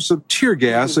government's use of tear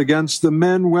gas against the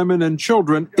men, women, and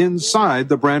children inside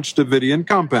the Branch Davidian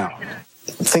compound.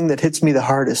 The thing that hits me the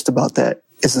hardest about that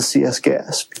is the CS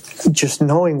gas. Just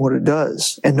knowing what it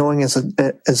does, and knowing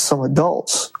as some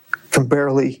adults can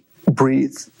barely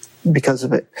breathe because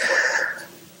of it.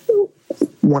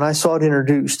 When I saw it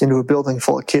introduced into a building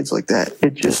full of kids like that,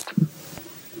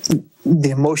 the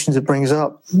emotions it brings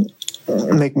up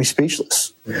make me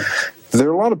speechless. There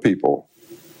are a lot of people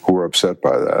who are upset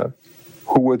by that,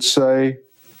 who would say,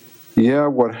 yeah,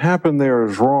 what happened there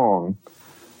is wrong,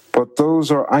 but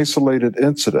those are isolated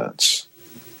incidents.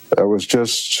 That was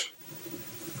just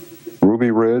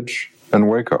Ruby Ridge and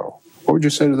Waco. What would you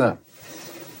say to that?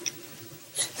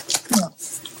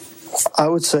 I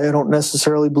would say I don't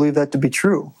necessarily believe that to be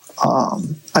true.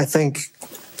 I think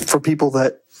for people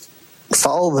that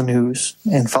follow the news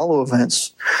and follow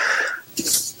events,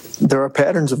 there are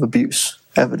patterns of abuse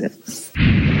evident.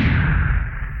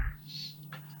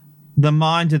 The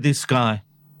mind of this guy.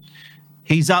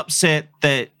 He's upset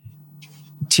that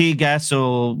tear gas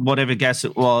or whatever gas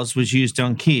it was used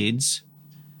on kids,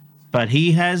 but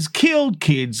he has killed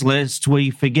kids, lest we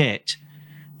forget.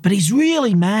 But he's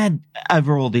really mad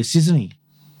over all this, isn't he?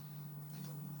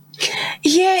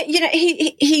 Yeah,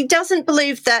 he doesn't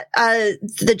believe that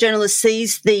the journalist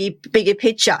sees the bigger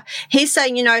picture. He's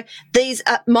saying, these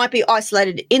might be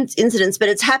isolated incidents, but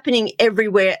it's happening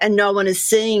everywhere and no one is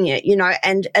seeing it,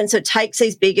 and so it takes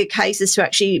these bigger cases to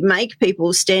actually make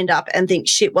people stand up and think,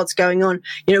 shit, what's going on?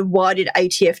 Why did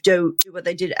ATF do what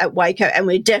they did at Waco? And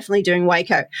we're definitely doing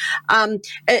Waco.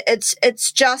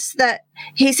 It's just that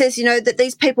he says, that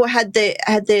these people had their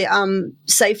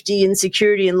safety and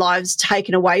security and lives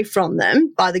taken away from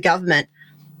them by the government.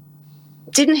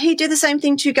 Didn't he do the same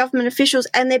thing to government officials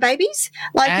and their babies?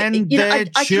 And their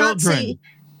children.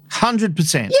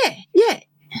 100%. Yeah.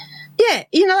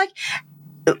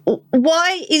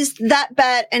 Why is that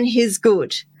bad and his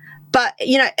good? But,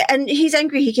 and he's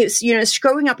angry. He keeps,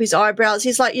 screwing up his eyebrows.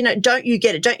 He's like, don't you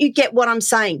get it? Don't you get what I'm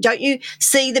saying? Don't you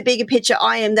see the bigger picture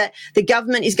I am, that the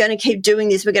government is going to keep doing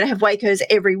this? We're going to have Wacos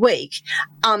every week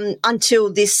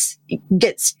until this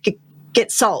gets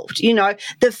solved.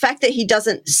 The fact that he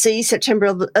doesn't see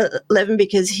September 11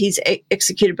 because he's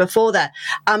executed before that,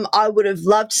 I would have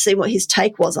loved to see what his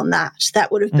take was on that. That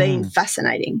would have been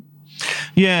fascinating.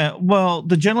 Yeah, well,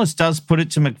 the journalist does put it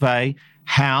to McVeigh,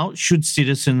 how should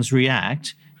citizens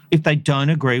react if they don't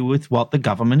agree with what the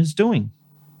government is doing?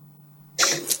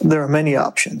 There are many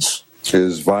options.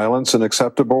 Is violence an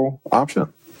acceptable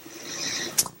option?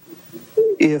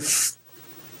 If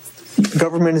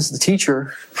government is the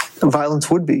teacher, violence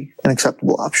would be an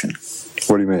acceptable option.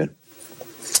 What do you mean?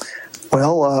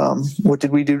 Well, what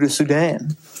did we do to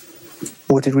Sudan?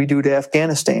 What did we do to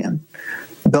Afghanistan,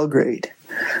 Belgrade?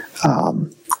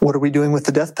 What are we doing with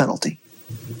the death penalty?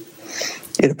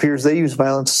 It appears they use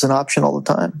violence as an option all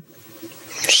the time.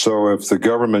 So if the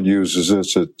government uses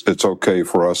this, it's okay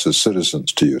for us as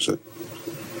citizens to use it?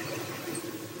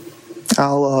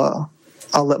 I'll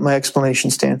let my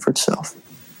explanation stand for itself.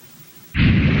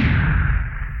 I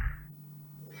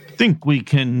think we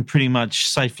can pretty much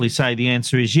safely say the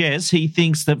answer is yes. He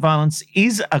thinks that violence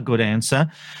is a good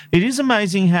answer. It is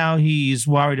amazing how he's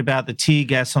worried about the tear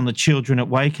gas on the children at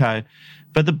Waco,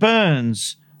 but the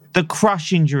burns, the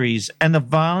crush injuries, and the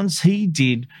violence he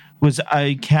did was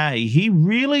okay. He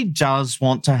really does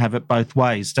want to have it both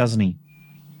ways, doesn't he?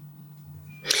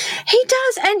 He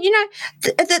does. And,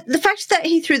 the fact that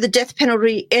he threw the death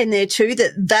penalty in there too,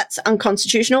 that's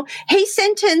unconstitutional. He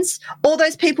sentenced all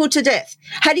those people to death.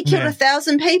 Had he killed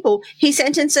 1,000 people, he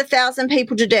sentenced 1,000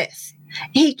 people to death.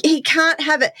 He can't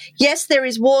have it. Yes, there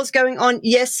is wars going on.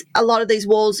 Yes, a lot of these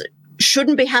wars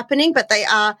shouldn't be happening, but they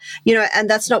are, and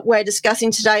that's not what we're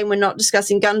discussing today, and we're not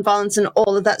discussing gun violence and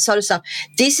all of that sort of stuff.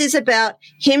 This is about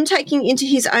him taking into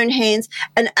his own hands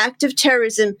an act of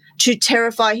terrorism to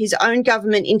terrify his own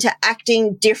government into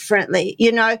acting differently.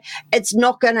 It's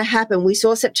not going to happen. We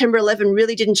saw September 11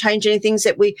 really didn't change anything,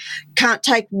 that we can't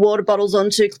take water bottles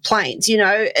onto planes.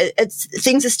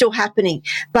 Things are still happening.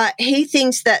 But he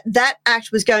thinks that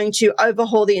act was going to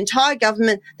overhaul the entire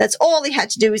government. That's all he had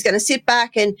to do. He was going to sit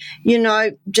back and,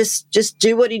 just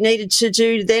do what he needed to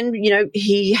do. Then,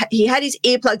 he had his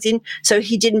earplugs in, so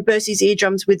he didn't burst his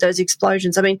eardrums with those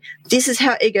explosions. I mean, this is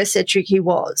how egocentric he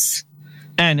was.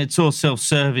 And it's all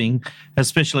self-serving,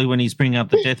 especially when he's bringing up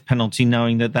the death penalty,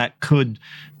 knowing that could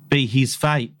be his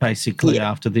fate, basically,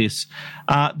 after this.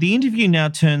 The interview now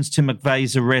turns to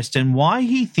McVeigh's arrest and why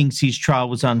he thinks his trial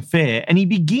was unfair, and he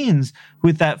begins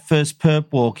with that first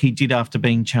perp walk he did after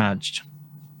being charged.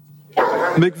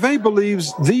 McVeigh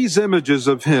believes these images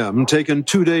of him, taken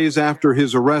 2 days after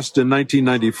his arrest in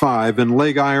 1995 in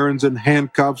leg irons and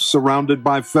handcuffs surrounded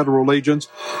by federal agents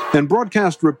and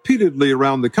broadcast repeatedly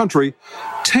around the country,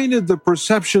 tainted the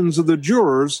perceptions of the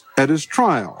jurors at his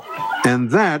trial.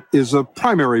 And that is a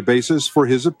primary basis for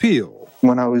his appeal.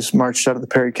 When I was marched out of the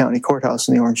Perry County Courthouse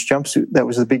in the orange jumpsuit, that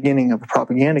was the beginning of a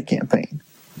propaganda campaign.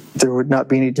 There would not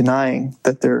be any denying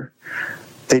that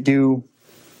they do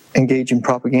engage in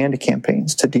propaganda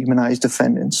campaigns to demonize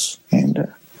defendants.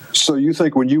 And so you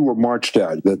think when you were marched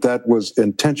out that was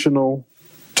intentional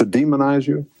to demonize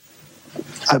you?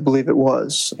 I believe it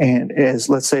was. And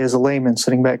let's say as a layman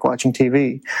sitting back watching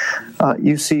TV,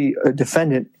 you see a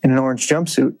defendant in an orange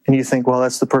jumpsuit and you think, well,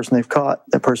 that's the person they've caught.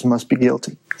 That person must be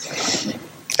guilty.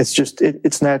 It's just,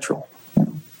 it's natural.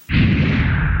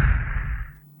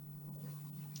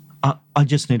 I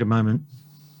just need a moment.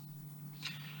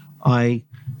 I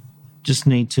just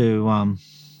need to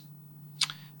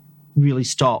really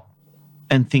stop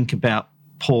and think about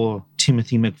poor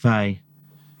Timothy McVeigh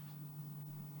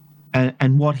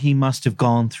and what he must have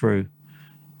gone through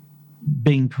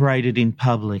being paraded in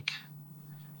public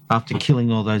after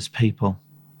killing all those people.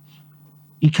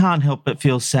 You can't help but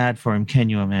feel sad for him, can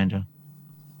you, Amanda?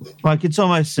 Like, it's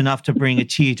almost enough to bring a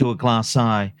tear to a glass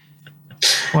eye.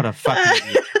 What a fucking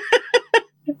idiot.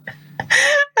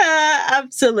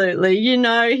 Absolutely.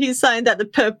 He's saying that the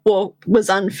perp walk was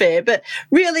unfair, but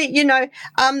really,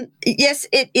 yes,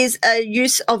 it is a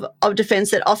use of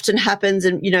defense that often happens.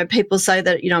 And, people say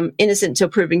that, I'm innocent until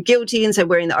proven guilty. And so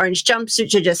wearing the orange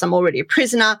jumpsuit suggests I'm already a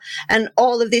prisoner and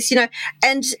all of this,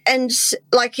 and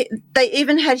like they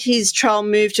even had his trial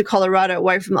moved to Colorado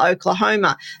away from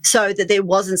Oklahoma so that there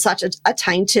wasn't such a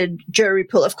tainted jury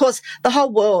pool. Of course, the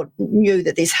whole world knew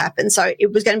that this happened. So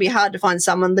it was going to be hard to find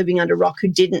someone living under a rock who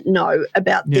didn't know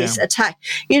about this attack,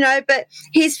 but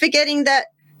he's forgetting that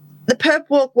the perp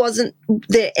walk wasn't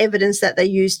the evidence that they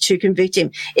used to convict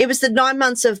him. It was the 9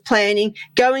 months of planning,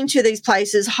 going to these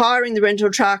places, hiring the rental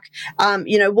truck,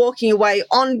 walking away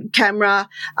on camera,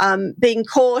 being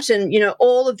caught and,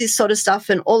 all of this sort of stuff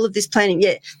and all of this planning.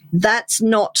 Yeah, that's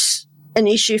not an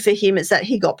issue for him. It's that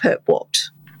he got perp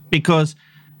walked. Because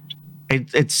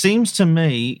it seems to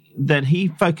me that he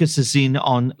focuses in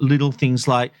on little things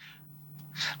like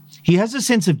he has a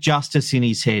sense of justice in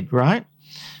his head, right?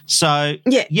 So,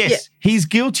 yes, he's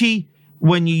guilty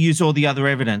when you use all the other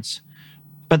evidence.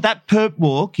 But that perp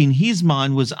walk in his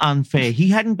mind was unfair. He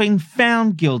hadn't been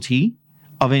found guilty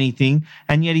of anything,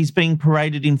 and yet he's being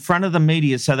paraded in front of the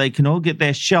media so they can all get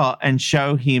their shot and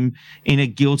show him in a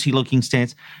guilty-looking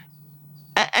stance.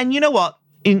 And you know what?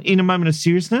 In a moment of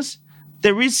seriousness,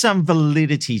 there is some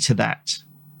validity to that,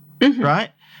 right?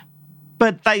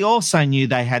 But they also knew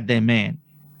they had their man.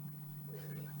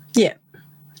 Yeah.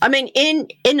 I mean,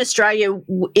 in Australia,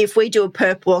 if we do a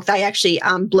perp walk, they actually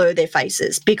blur their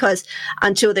faces because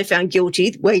until they're found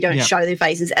guilty, we don't show their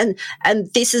faces. And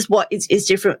this is what is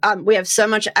different. We have so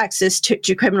much access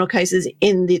to criminal cases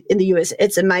in the US.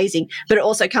 It's amazing. But it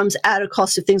also comes at a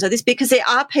cost of things like this because there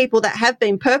are people that have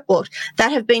been perp walked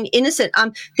that have been innocent.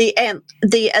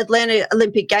 The Atlanta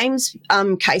Olympic Games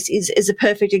case is a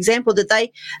perfect example that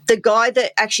the guy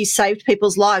that actually saved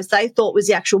people's lives, they thought was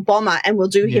the actual bomber and will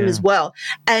do him as well.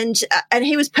 And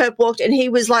he was perp walked and he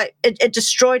was like, it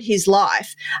destroyed his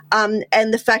life. And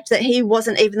the fact that he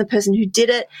wasn't even the person who did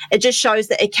it, it just shows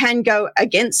that it can go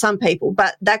against some people.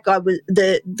 But that guy was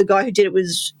the guy who did it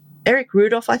was Eric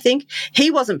Rudolph, I think. He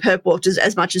wasn't perp walked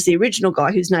as much as the original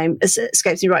guy whose name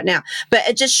escapes me right now. But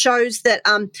it just shows that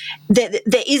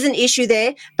there is an issue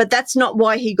there, but that's not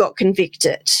why he got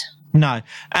convicted. No.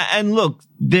 And look,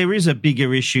 there is a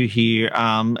bigger issue here.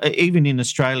 Even in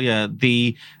Australia,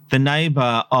 the the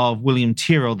neighbour of William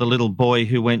Tyrrell, the little boy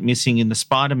who went missing in the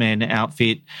Spider-Man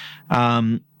outfit,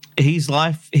 his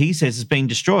life, he says, has been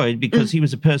destroyed because he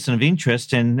was a person of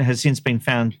interest and has since been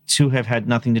found to have had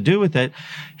nothing to do with it.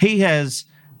 He has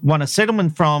won a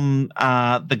settlement from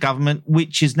the government,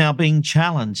 which is now being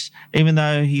challenged, even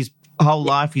though his whole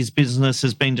life, his business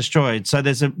has been destroyed. So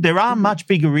there are much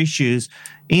bigger issues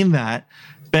in that.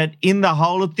 But in the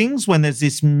whole of things, when there's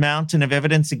this mountain of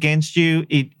evidence against you,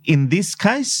 in this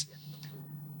case,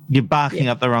 you're barking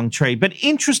up the wrong tree. But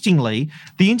interestingly,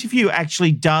 the interview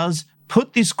actually does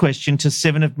put this question to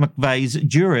 7 of McVeigh's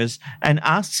jurors and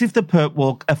asks if the perp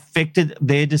walk affected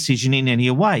their decision in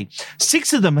any way.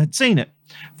 6 of them had seen it.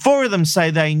 4 of them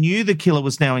say they knew the killer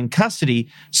was now in custody,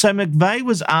 so McVeigh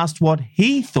was asked what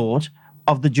he thought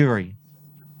of the jury.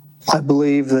 I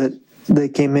believe that they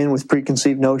came in with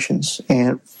preconceived notions,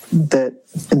 and that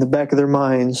in the back of their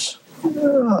minds,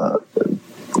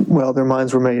 their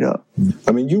minds were made up.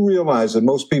 I mean, you realize that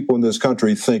most people in this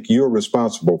country think you're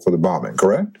responsible for the bombing,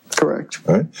 correct? Correct.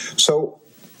 Right. So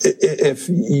if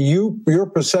your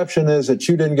perception is that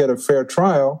you didn't get a fair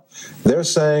trial, they're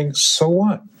saying, so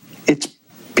what? It's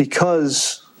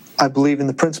because I believe in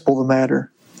the principle of the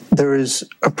matter. There is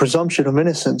a presumption of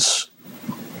innocence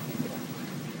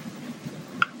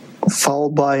followed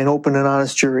by an open and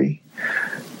honest jury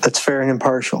that's fair and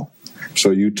impartial.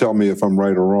 So you tell me if I'm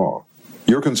right or wrong.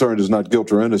 Your concern is not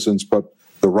guilt or innocence, but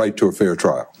the right to a fair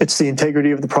trial. It's the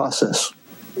integrity of the process.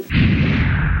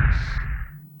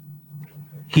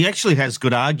 He actually has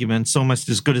good arguments, almost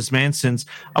as good as Manson's.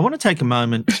 I want to take a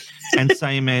moment and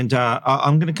say, Amanda,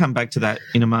 I'm going to come back to that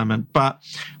in a moment, but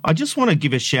I just want to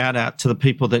give a shout out to the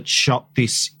people that shot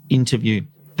this interview,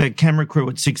 the camera crew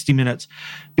at 60 Minutes,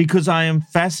 because I am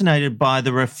fascinated by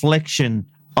the reflection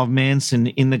of Manson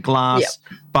in the glass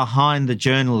behind the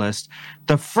journalist.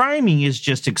 The framing is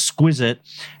just exquisite.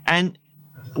 And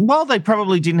while they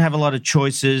probably didn't have a lot of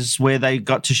choices where they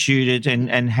got to shoot it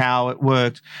and how it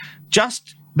worked,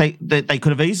 they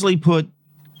could have easily put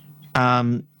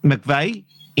McVeigh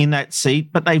in that seat,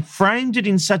 but they framed it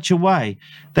in such a way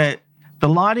that the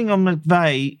lighting on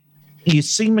McVeigh, you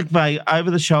see McVeigh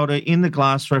over the shoulder in the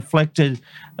glass reflected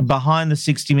behind the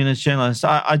 60 Minutes journalist.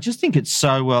 I just think it's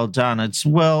so well done.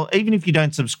 Even if you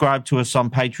don't subscribe to us on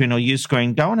Patreon or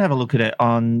Uscreen, go and have a look at it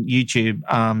on YouTube,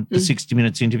 the 60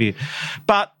 Minutes interview.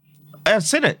 But I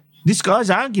said it, this guy's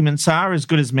arguments are as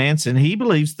good as Manson. He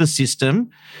believes the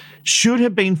system should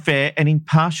have been fair and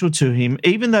impartial to him,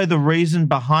 even though the reason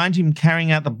behind him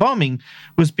carrying out the bombing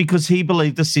was because he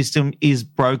believed the system is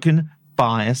broken,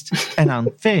 biased and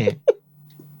unfair.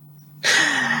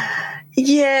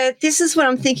 Yeah, this is what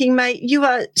I'm thinking, mate. You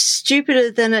are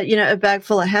stupider than a bag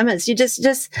full of hammers. You just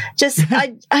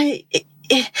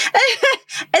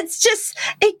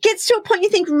it gets to a point you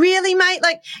think, really, mate,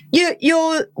 like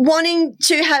you're wanting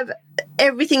to have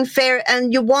everything fair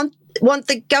and you want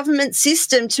the government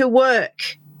system to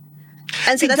work.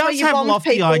 And so that's why you bomb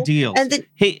lofty people. Ideals. And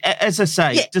he, as I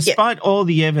say, despite all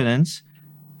the evidence,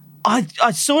 I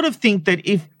sort of think that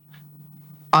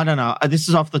I don't know, this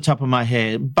is off the top of my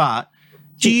head, but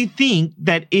do you think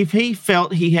that if he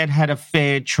felt he had had a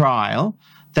fair trial,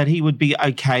 that he would be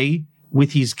okay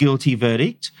with his guilty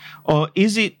verdict? Or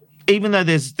is it, even though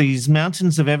there's these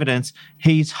mountains of evidence,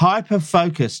 he's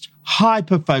hyper-focused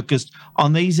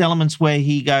on these elements where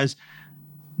he goes,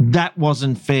 that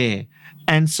wasn't fair.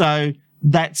 And so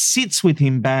that sits with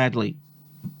him badly.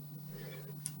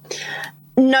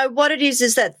 No, what it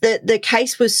is that the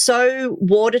case was so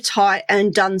watertight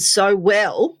and done so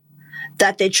well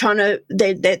that they're trying to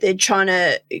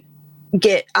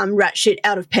get rat shit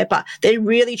out of pepper. They're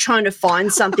really trying to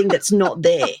find something that's not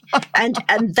there, and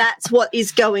that's what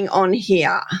is going on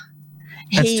here.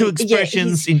 That's two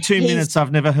expressions in 2 minutes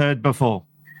I've never heard before.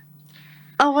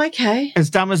 Oh, okay. As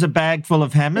dumb as a bag full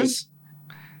of hammers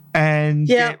and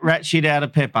get rat shit out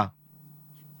of pepper.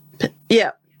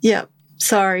 Yeah.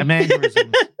 Sorry.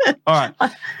 Amandaisms. All right.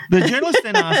 The journalist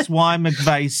then asked why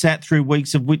McVeigh sat through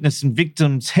weeks of witness and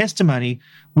victims' testimony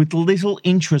with little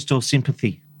interest or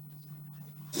sympathy.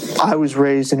 I was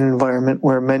raised in an environment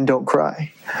where men don't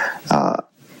cry.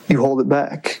 You hold it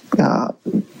back.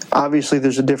 Obviously,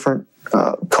 there's a different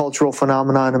cultural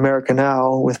phenomenon in America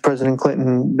now with President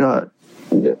Clinton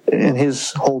and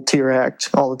his whole Tear Act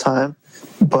all the time.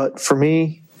 But for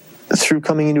me, through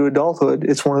coming into adulthood,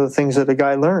 it's one of the things that a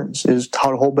guy learns is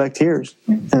how to hold back tears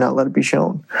and not let it be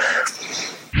shown.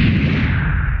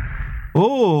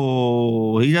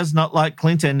 Oh, he does not like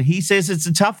Clinton. He says it's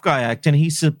a tough guy act and he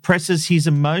suppresses his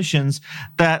emotions.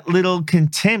 That little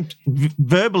contempt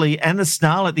verbally and the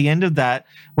snarl at the end of that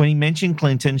when he mentioned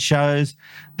Clinton shows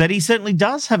that he certainly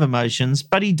does have emotions,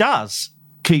 but he does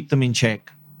keep them in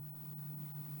check.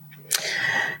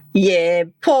 Yeah,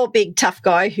 poor big tough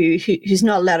guy who's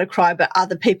not allowed to cry, but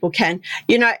other people can.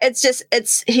 You know,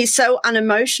 he's so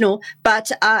unemotional,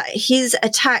 but his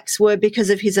attacks were because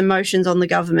of his emotions on the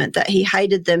government, that he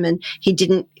hated them and he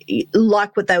didn't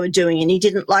like what they were doing and he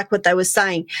didn't like what they were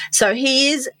saying. So he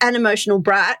is an emotional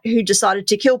brat who decided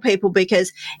to kill people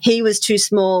because he was too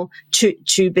small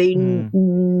to be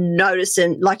noticed,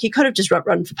 and like he could have just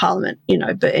run for parliament, you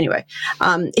know. But anyway,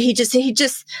 he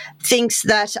just thinks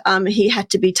that he had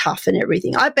to be tough and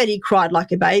everything. I bet he cried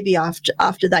like a baby after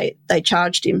they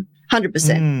charged him,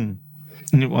 100%.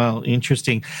 Well,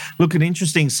 interesting. Look, an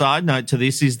interesting side note to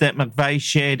this is that McVeigh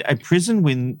shared a prison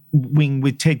wing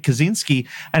with Ted Kaczynski,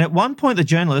 and at one point the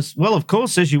journalist, well, of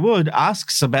course, as you would,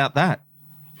 asks about that.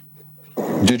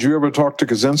 Did you ever talk to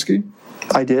Kaczynski?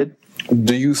 I did.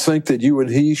 Do you think that you and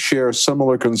he share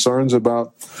similar concerns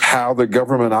about how the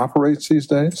government operates these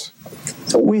days?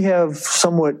 We have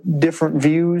somewhat different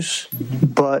views,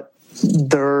 but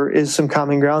there is some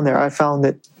common ground there. I found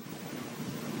that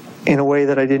in a way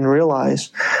that I didn't realize,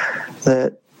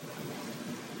 that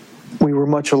we were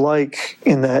much alike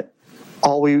in that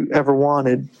all we ever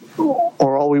wanted,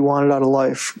 or all we wanted out of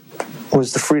life,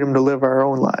 was the freedom to live our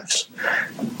own lives,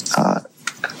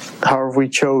 however we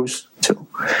chose to.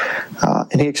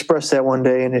 And he expressed that one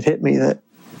day, and it hit me that,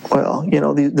 well, you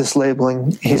know, this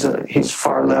labeling, he's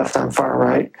far left, I'm far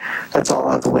right, that's all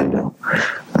out the window.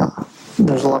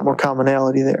 There's a lot more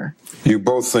commonality there. You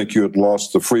both think you had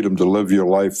lost the freedom to live your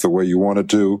life the way you wanted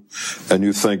to, and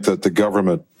you think that the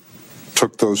government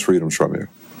took those freedoms from you.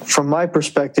 From my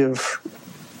perspective,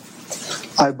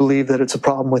 I believe that it's a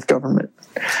problem with government.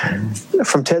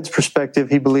 From Ted's perspective,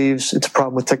 he believes it's a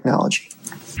problem with technology.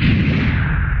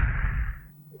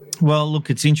 Well, look,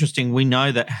 it's interesting. We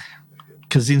know that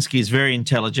Kaczynski is very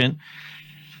intelligent.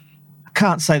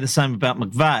 Can't say the same about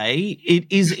McVeigh. It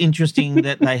is interesting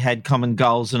that they had common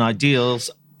goals and ideals.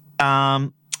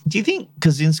 Do you think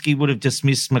Kaczynski would have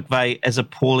dismissed McVeigh as a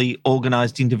poorly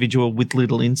organised individual with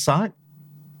little insight?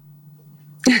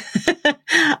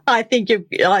 I think you've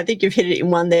hit it in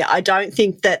one there. I don't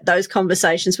think that those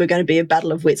conversations were going to be a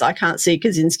battle of wits. I can't see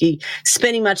Kaczynski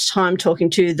spending much time talking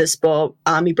to the spoiled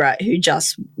army brat who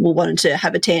just wanted to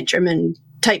have a tantrum and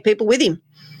take people with him.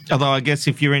 Although I guess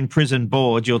if you're in prison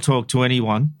board, you'll talk to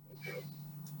anyone.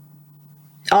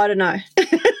 I don't know.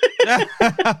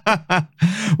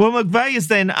 Well, McVeigh has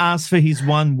then asked for his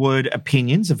one-word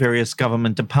opinions of various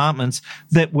government departments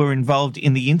that were involved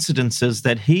in the incidences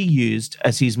that he used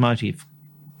as his motive.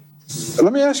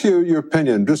 Let me ask you your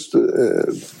opinion, just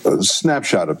a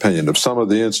snapshot opinion of some of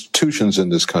the institutions in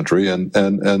this country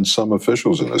and some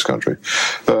officials in this country.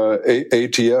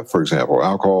 ATF, for example,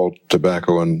 Alcohol,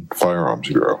 Tobacco, and Firearms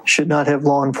Bureau. Should not have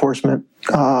law enforcement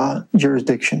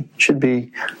jurisdiction. Should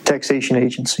be taxation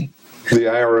agency. The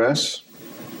IRS?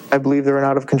 I believe they're an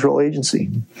out-of-control agency.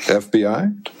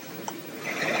 FBI?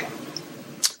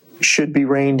 Should be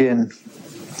reined in.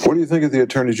 What do you think of the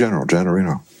Attorney General,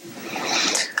 Giannarino?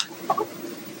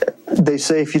 They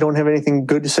say if you don't have anything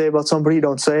good to say about somebody, you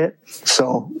don't say it.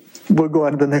 So we'll go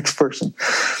on to the next person.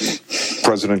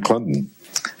 President Clinton.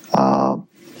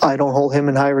 I don't hold him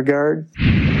in high regard.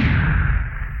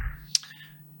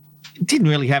 Didn't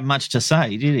really have much to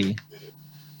say, did he?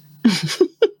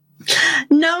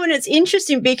 No, and it's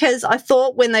interesting because I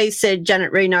thought when they said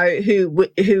Janet Reno,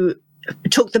 who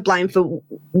took the blame for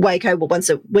Waco, well, once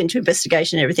it went to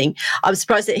investigation and everything, I was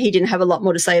surprised that he didn't have a lot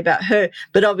more to say about her.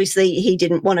 But obviously he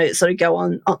didn't want to sort of go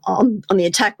on the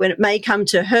attack when it may come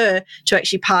to her to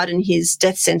actually pardon his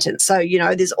death sentence. So, you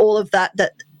know, there's all of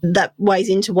that weighs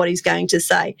into what he's going to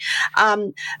say.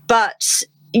 But,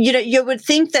 you know, you would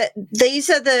think that these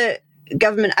are the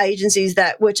government agencies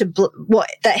that were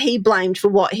that he blamed for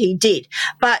what he did.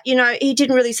 But, you know, he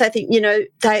didn't really say, you know,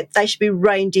 they should be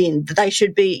reined in, they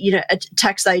should be, you know, a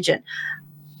tax agent.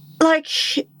 Like,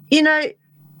 you know,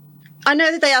 I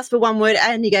know that they asked for one word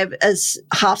and he gave us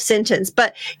half sentence,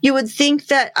 but you would think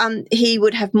that he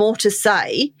would have more to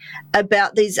say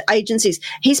about these agencies.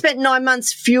 He spent 9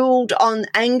 months fueled on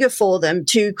anger for them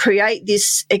to create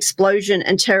this explosion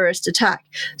and terrorist attack.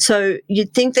 So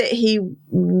you'd think that he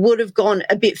would have gone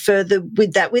a bit further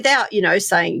with that without, you know,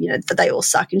 saying, you know, that they all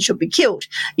suck and should be killed,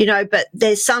 you know, but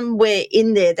there's somewhere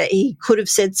in there that he could have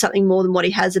said something more than what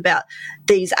he has about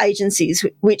these agencies,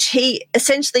 which he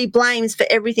essentially blames for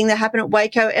everything that happened at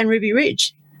Waco and Ruby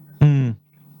Ridge.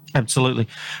 Absolutely.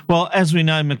 Well, as we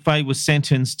know, McVeigh was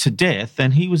sentenced to death,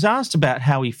 and he was asked about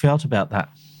how he felt about that.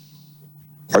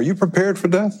 Are you prepared for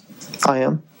death? I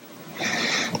am.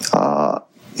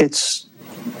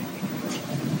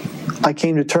 I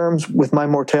came to terms with my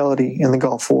mortality in the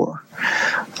Gulf War.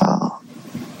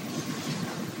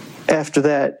 After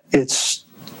that, it's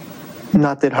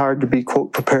not that hard to be,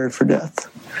 quote, prepared for death.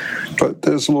 But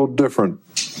there's a little different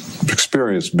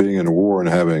experience being in a war and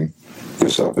having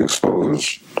yourself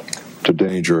exposed to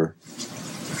danger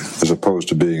as opposed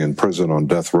to being in prison on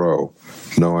death row,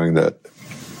 knowing that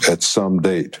at some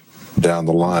date down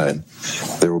the line,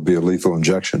 there will be a lethal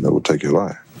injection that will take your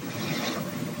life.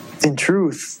 In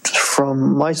truth,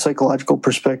 from my psychological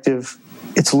perspective,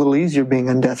 it's a little easier being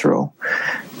on death row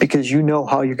because you know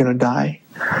how you're going to die.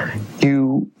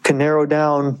 You can narrow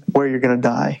down where you're going to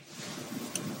die,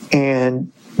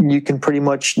 and you can pretty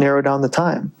much narrow down the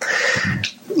time.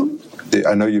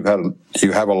 I know you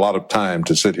have a lot of time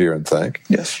to sit here and think.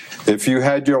 Yes. If you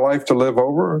had your life to live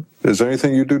over, is there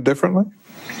anything you do differently?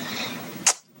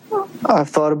 I've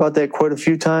thought about that quite a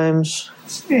few times,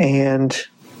 and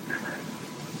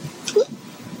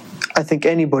I think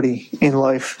anybody in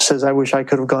life says, I wish I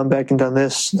could have gone back and done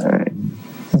this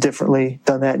differently,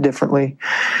 done that differently.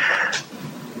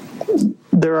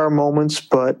 There are moments,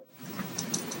 but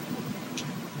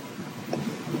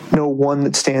no one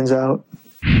that stands out.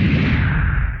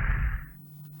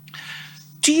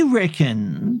 Do you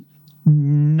reckon,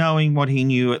 knowing what he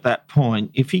knew at that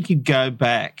point, if he could go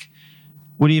back,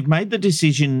 would he have made the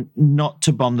decision not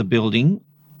to bomb the building,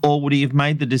 or would he have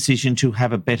made the decision to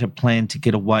have a better plan to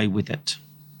get away with it?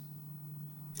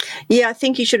 Yeah, I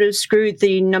think he should have screwed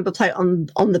the number plate on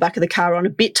the back of the car on a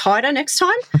bit tighter next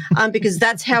time, because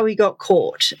that's how he got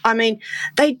caught. I mean,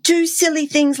 they do silly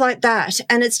things like that,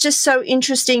 and it's just so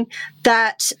interesting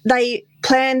that they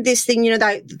planned this thing. You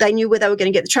know, they knew where they were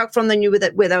going to get the truck from. They knew where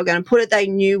they were going to put it. They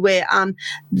knew where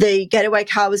the getaway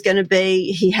car was going to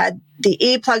be. He had the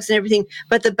earplugs and everything,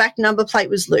 but the back number plate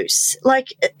was loose. Like,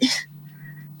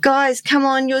 guys, come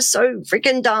on, you're so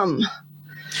freaking dumb.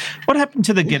 What happened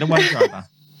to the getaway driver?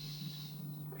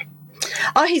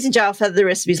 Oh, he's in jail for the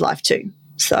rest of his life too.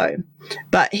 So,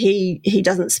 but he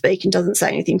doesn't speak and doesn't say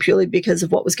anything purely because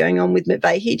of what was going on with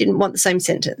McVeigh. He didn't want the same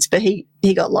sentence, but he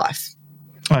got life.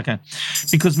 Okay.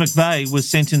 Because McVeigh was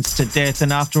sentenced to death,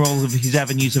 and after all of his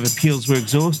avenues of appeals were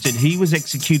exhausted, he was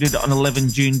executed on 11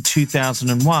 June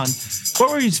 2001.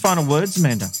 What were his final words,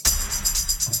 Amanda?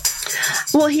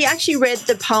 Well, he actually read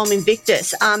the poem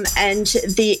Invictus, and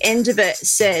the end of it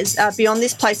says, beyond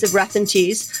this place of wrath and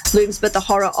tears looms but the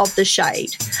horror of the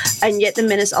shade, and yet the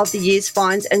menace of the years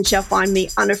finds and shall find me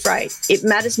unafraid. It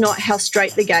matters not how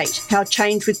straight the gate, how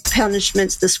changed with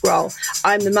punishments the scroll.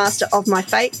 I am the master of my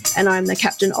fate, and I am the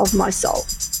captain of my soul.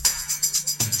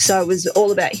 So it was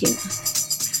all about him.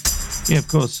 Yeah, of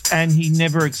course. And he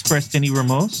never expressed any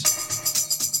remorse?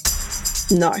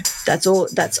 No, that's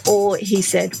all he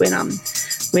said when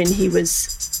he was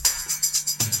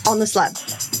on the slab.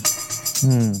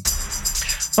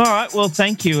 All right, well,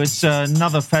 thank you. It's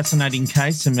another fascinating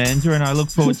case, Amanda, and I look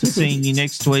forward to seeing you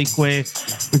next week, where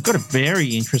we've got a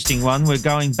very interesting one. We're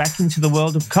going back into the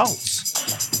world of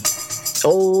cults.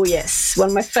 Oh, yes, one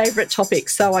of my favourite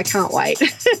topics, so I can't wait.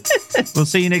 We'll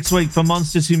see you next week for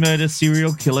Monsters Who Murder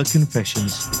Serial Killer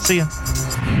Confessions. See ya.